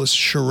ridiculous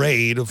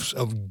charade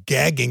of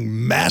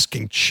gagging,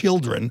 masking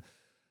children.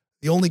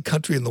 The only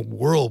country in the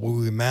world where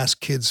we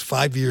mask kids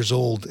 5 years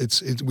old.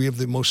 We have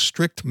the most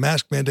strict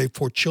mask mandate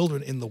for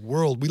children in the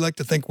world. We like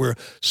to think we're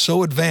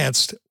so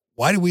advanced.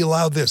 Why do we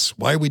allow this?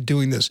 Why are we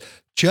doing this?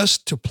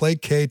 Just to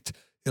placate,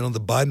 the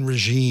Biden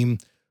regime,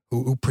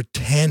 who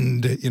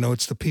pretend,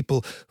 it's the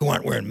people who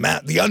aren't wearing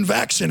masks, the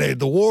unvaccinated,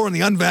 the war on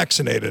the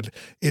unvaccinated.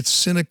 It's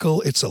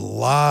cynical. It's a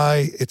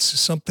lie. It's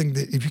something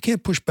that if you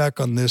can't push back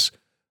on this,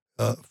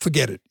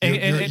 forget it.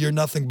 You're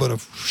nothing but a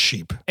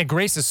sheep. And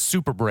Grace is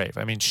super brave.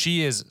 I mean,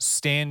 she is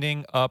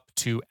standing up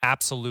to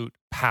absolute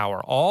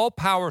power. All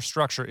power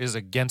structure is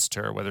against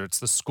her, whether it's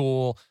the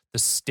school, the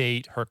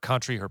state, her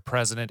country, her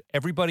president.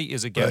 Everybody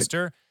is against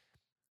her.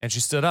 And she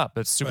stood up.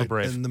 It's super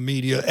brave. And the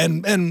media.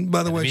 And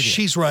by the way,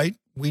 she's right.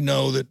 We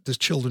know that the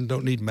children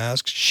don't need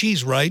masks.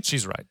 She's right.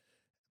 She's right.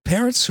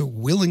 Parents who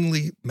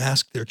willingly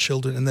mask their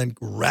children and then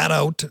rat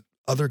out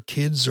other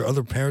kids or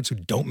other parents who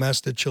don't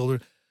mask their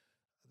children,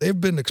 they've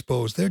been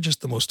exposed. They're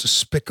just the most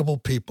despicable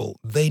people.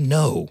 They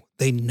know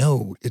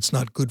it's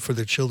not good for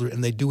their children,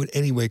 and they do it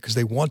anyway because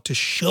they want to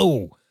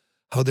show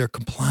how they're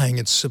complying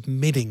and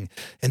submitting,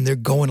 and they're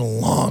going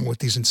along with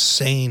these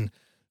insane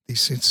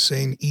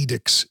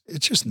edicts.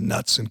 It's just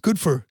nuts. And good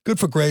for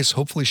Grace.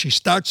 Hopefully she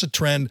starts a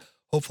trend.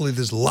 Hopefully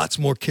there's lots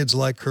more kids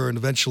like her, and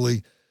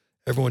eventually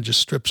everyone just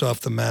strips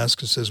off the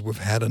mask and says we've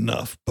had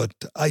enough. But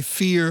I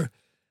fear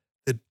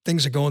that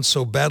things are going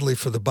so badly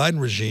for the Biden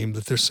regime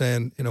that they're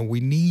saying, we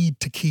need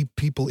to keep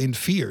people in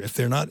fear. If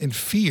they're not in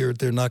fear,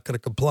 they're not going to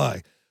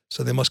comply.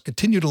 So they must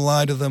continue to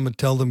lie to them and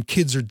tell them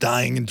kids are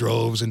dying in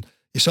droves. And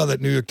you saw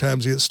that New York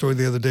Times story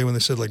the other day when they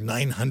said like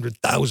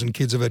 900,000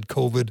 kids have had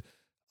COVID.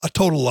 A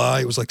total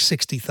lie. It was like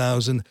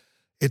 60,000.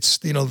 It's,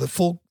 the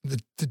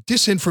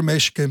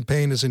disinformation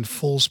campaign is in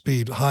full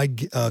speed,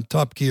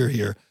 top gear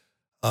here,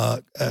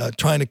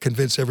 trying to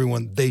convince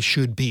everyone they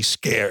should be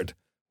scared.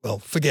 Well,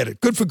 forget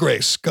it. Good for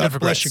Grace. God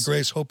bless you,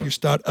 Grace. Hope you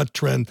start a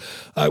trend.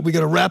 We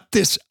got to wrap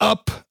this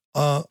up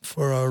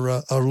for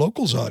our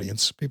locals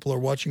audience. People are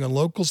watching on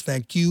locals.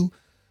 Thank you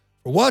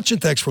for watching.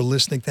 Thanks for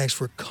listening. Thanks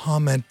for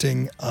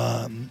commenting.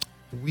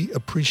 We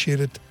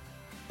appreciate it.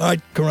 All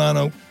right,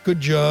 Carano,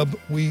 good job.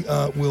 We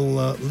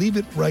will leave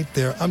it right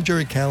there. I'm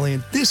Jerry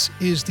Callahan. This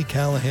is The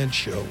Callahan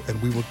Show, and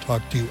we will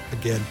talk to you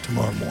again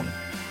tomorrow morning.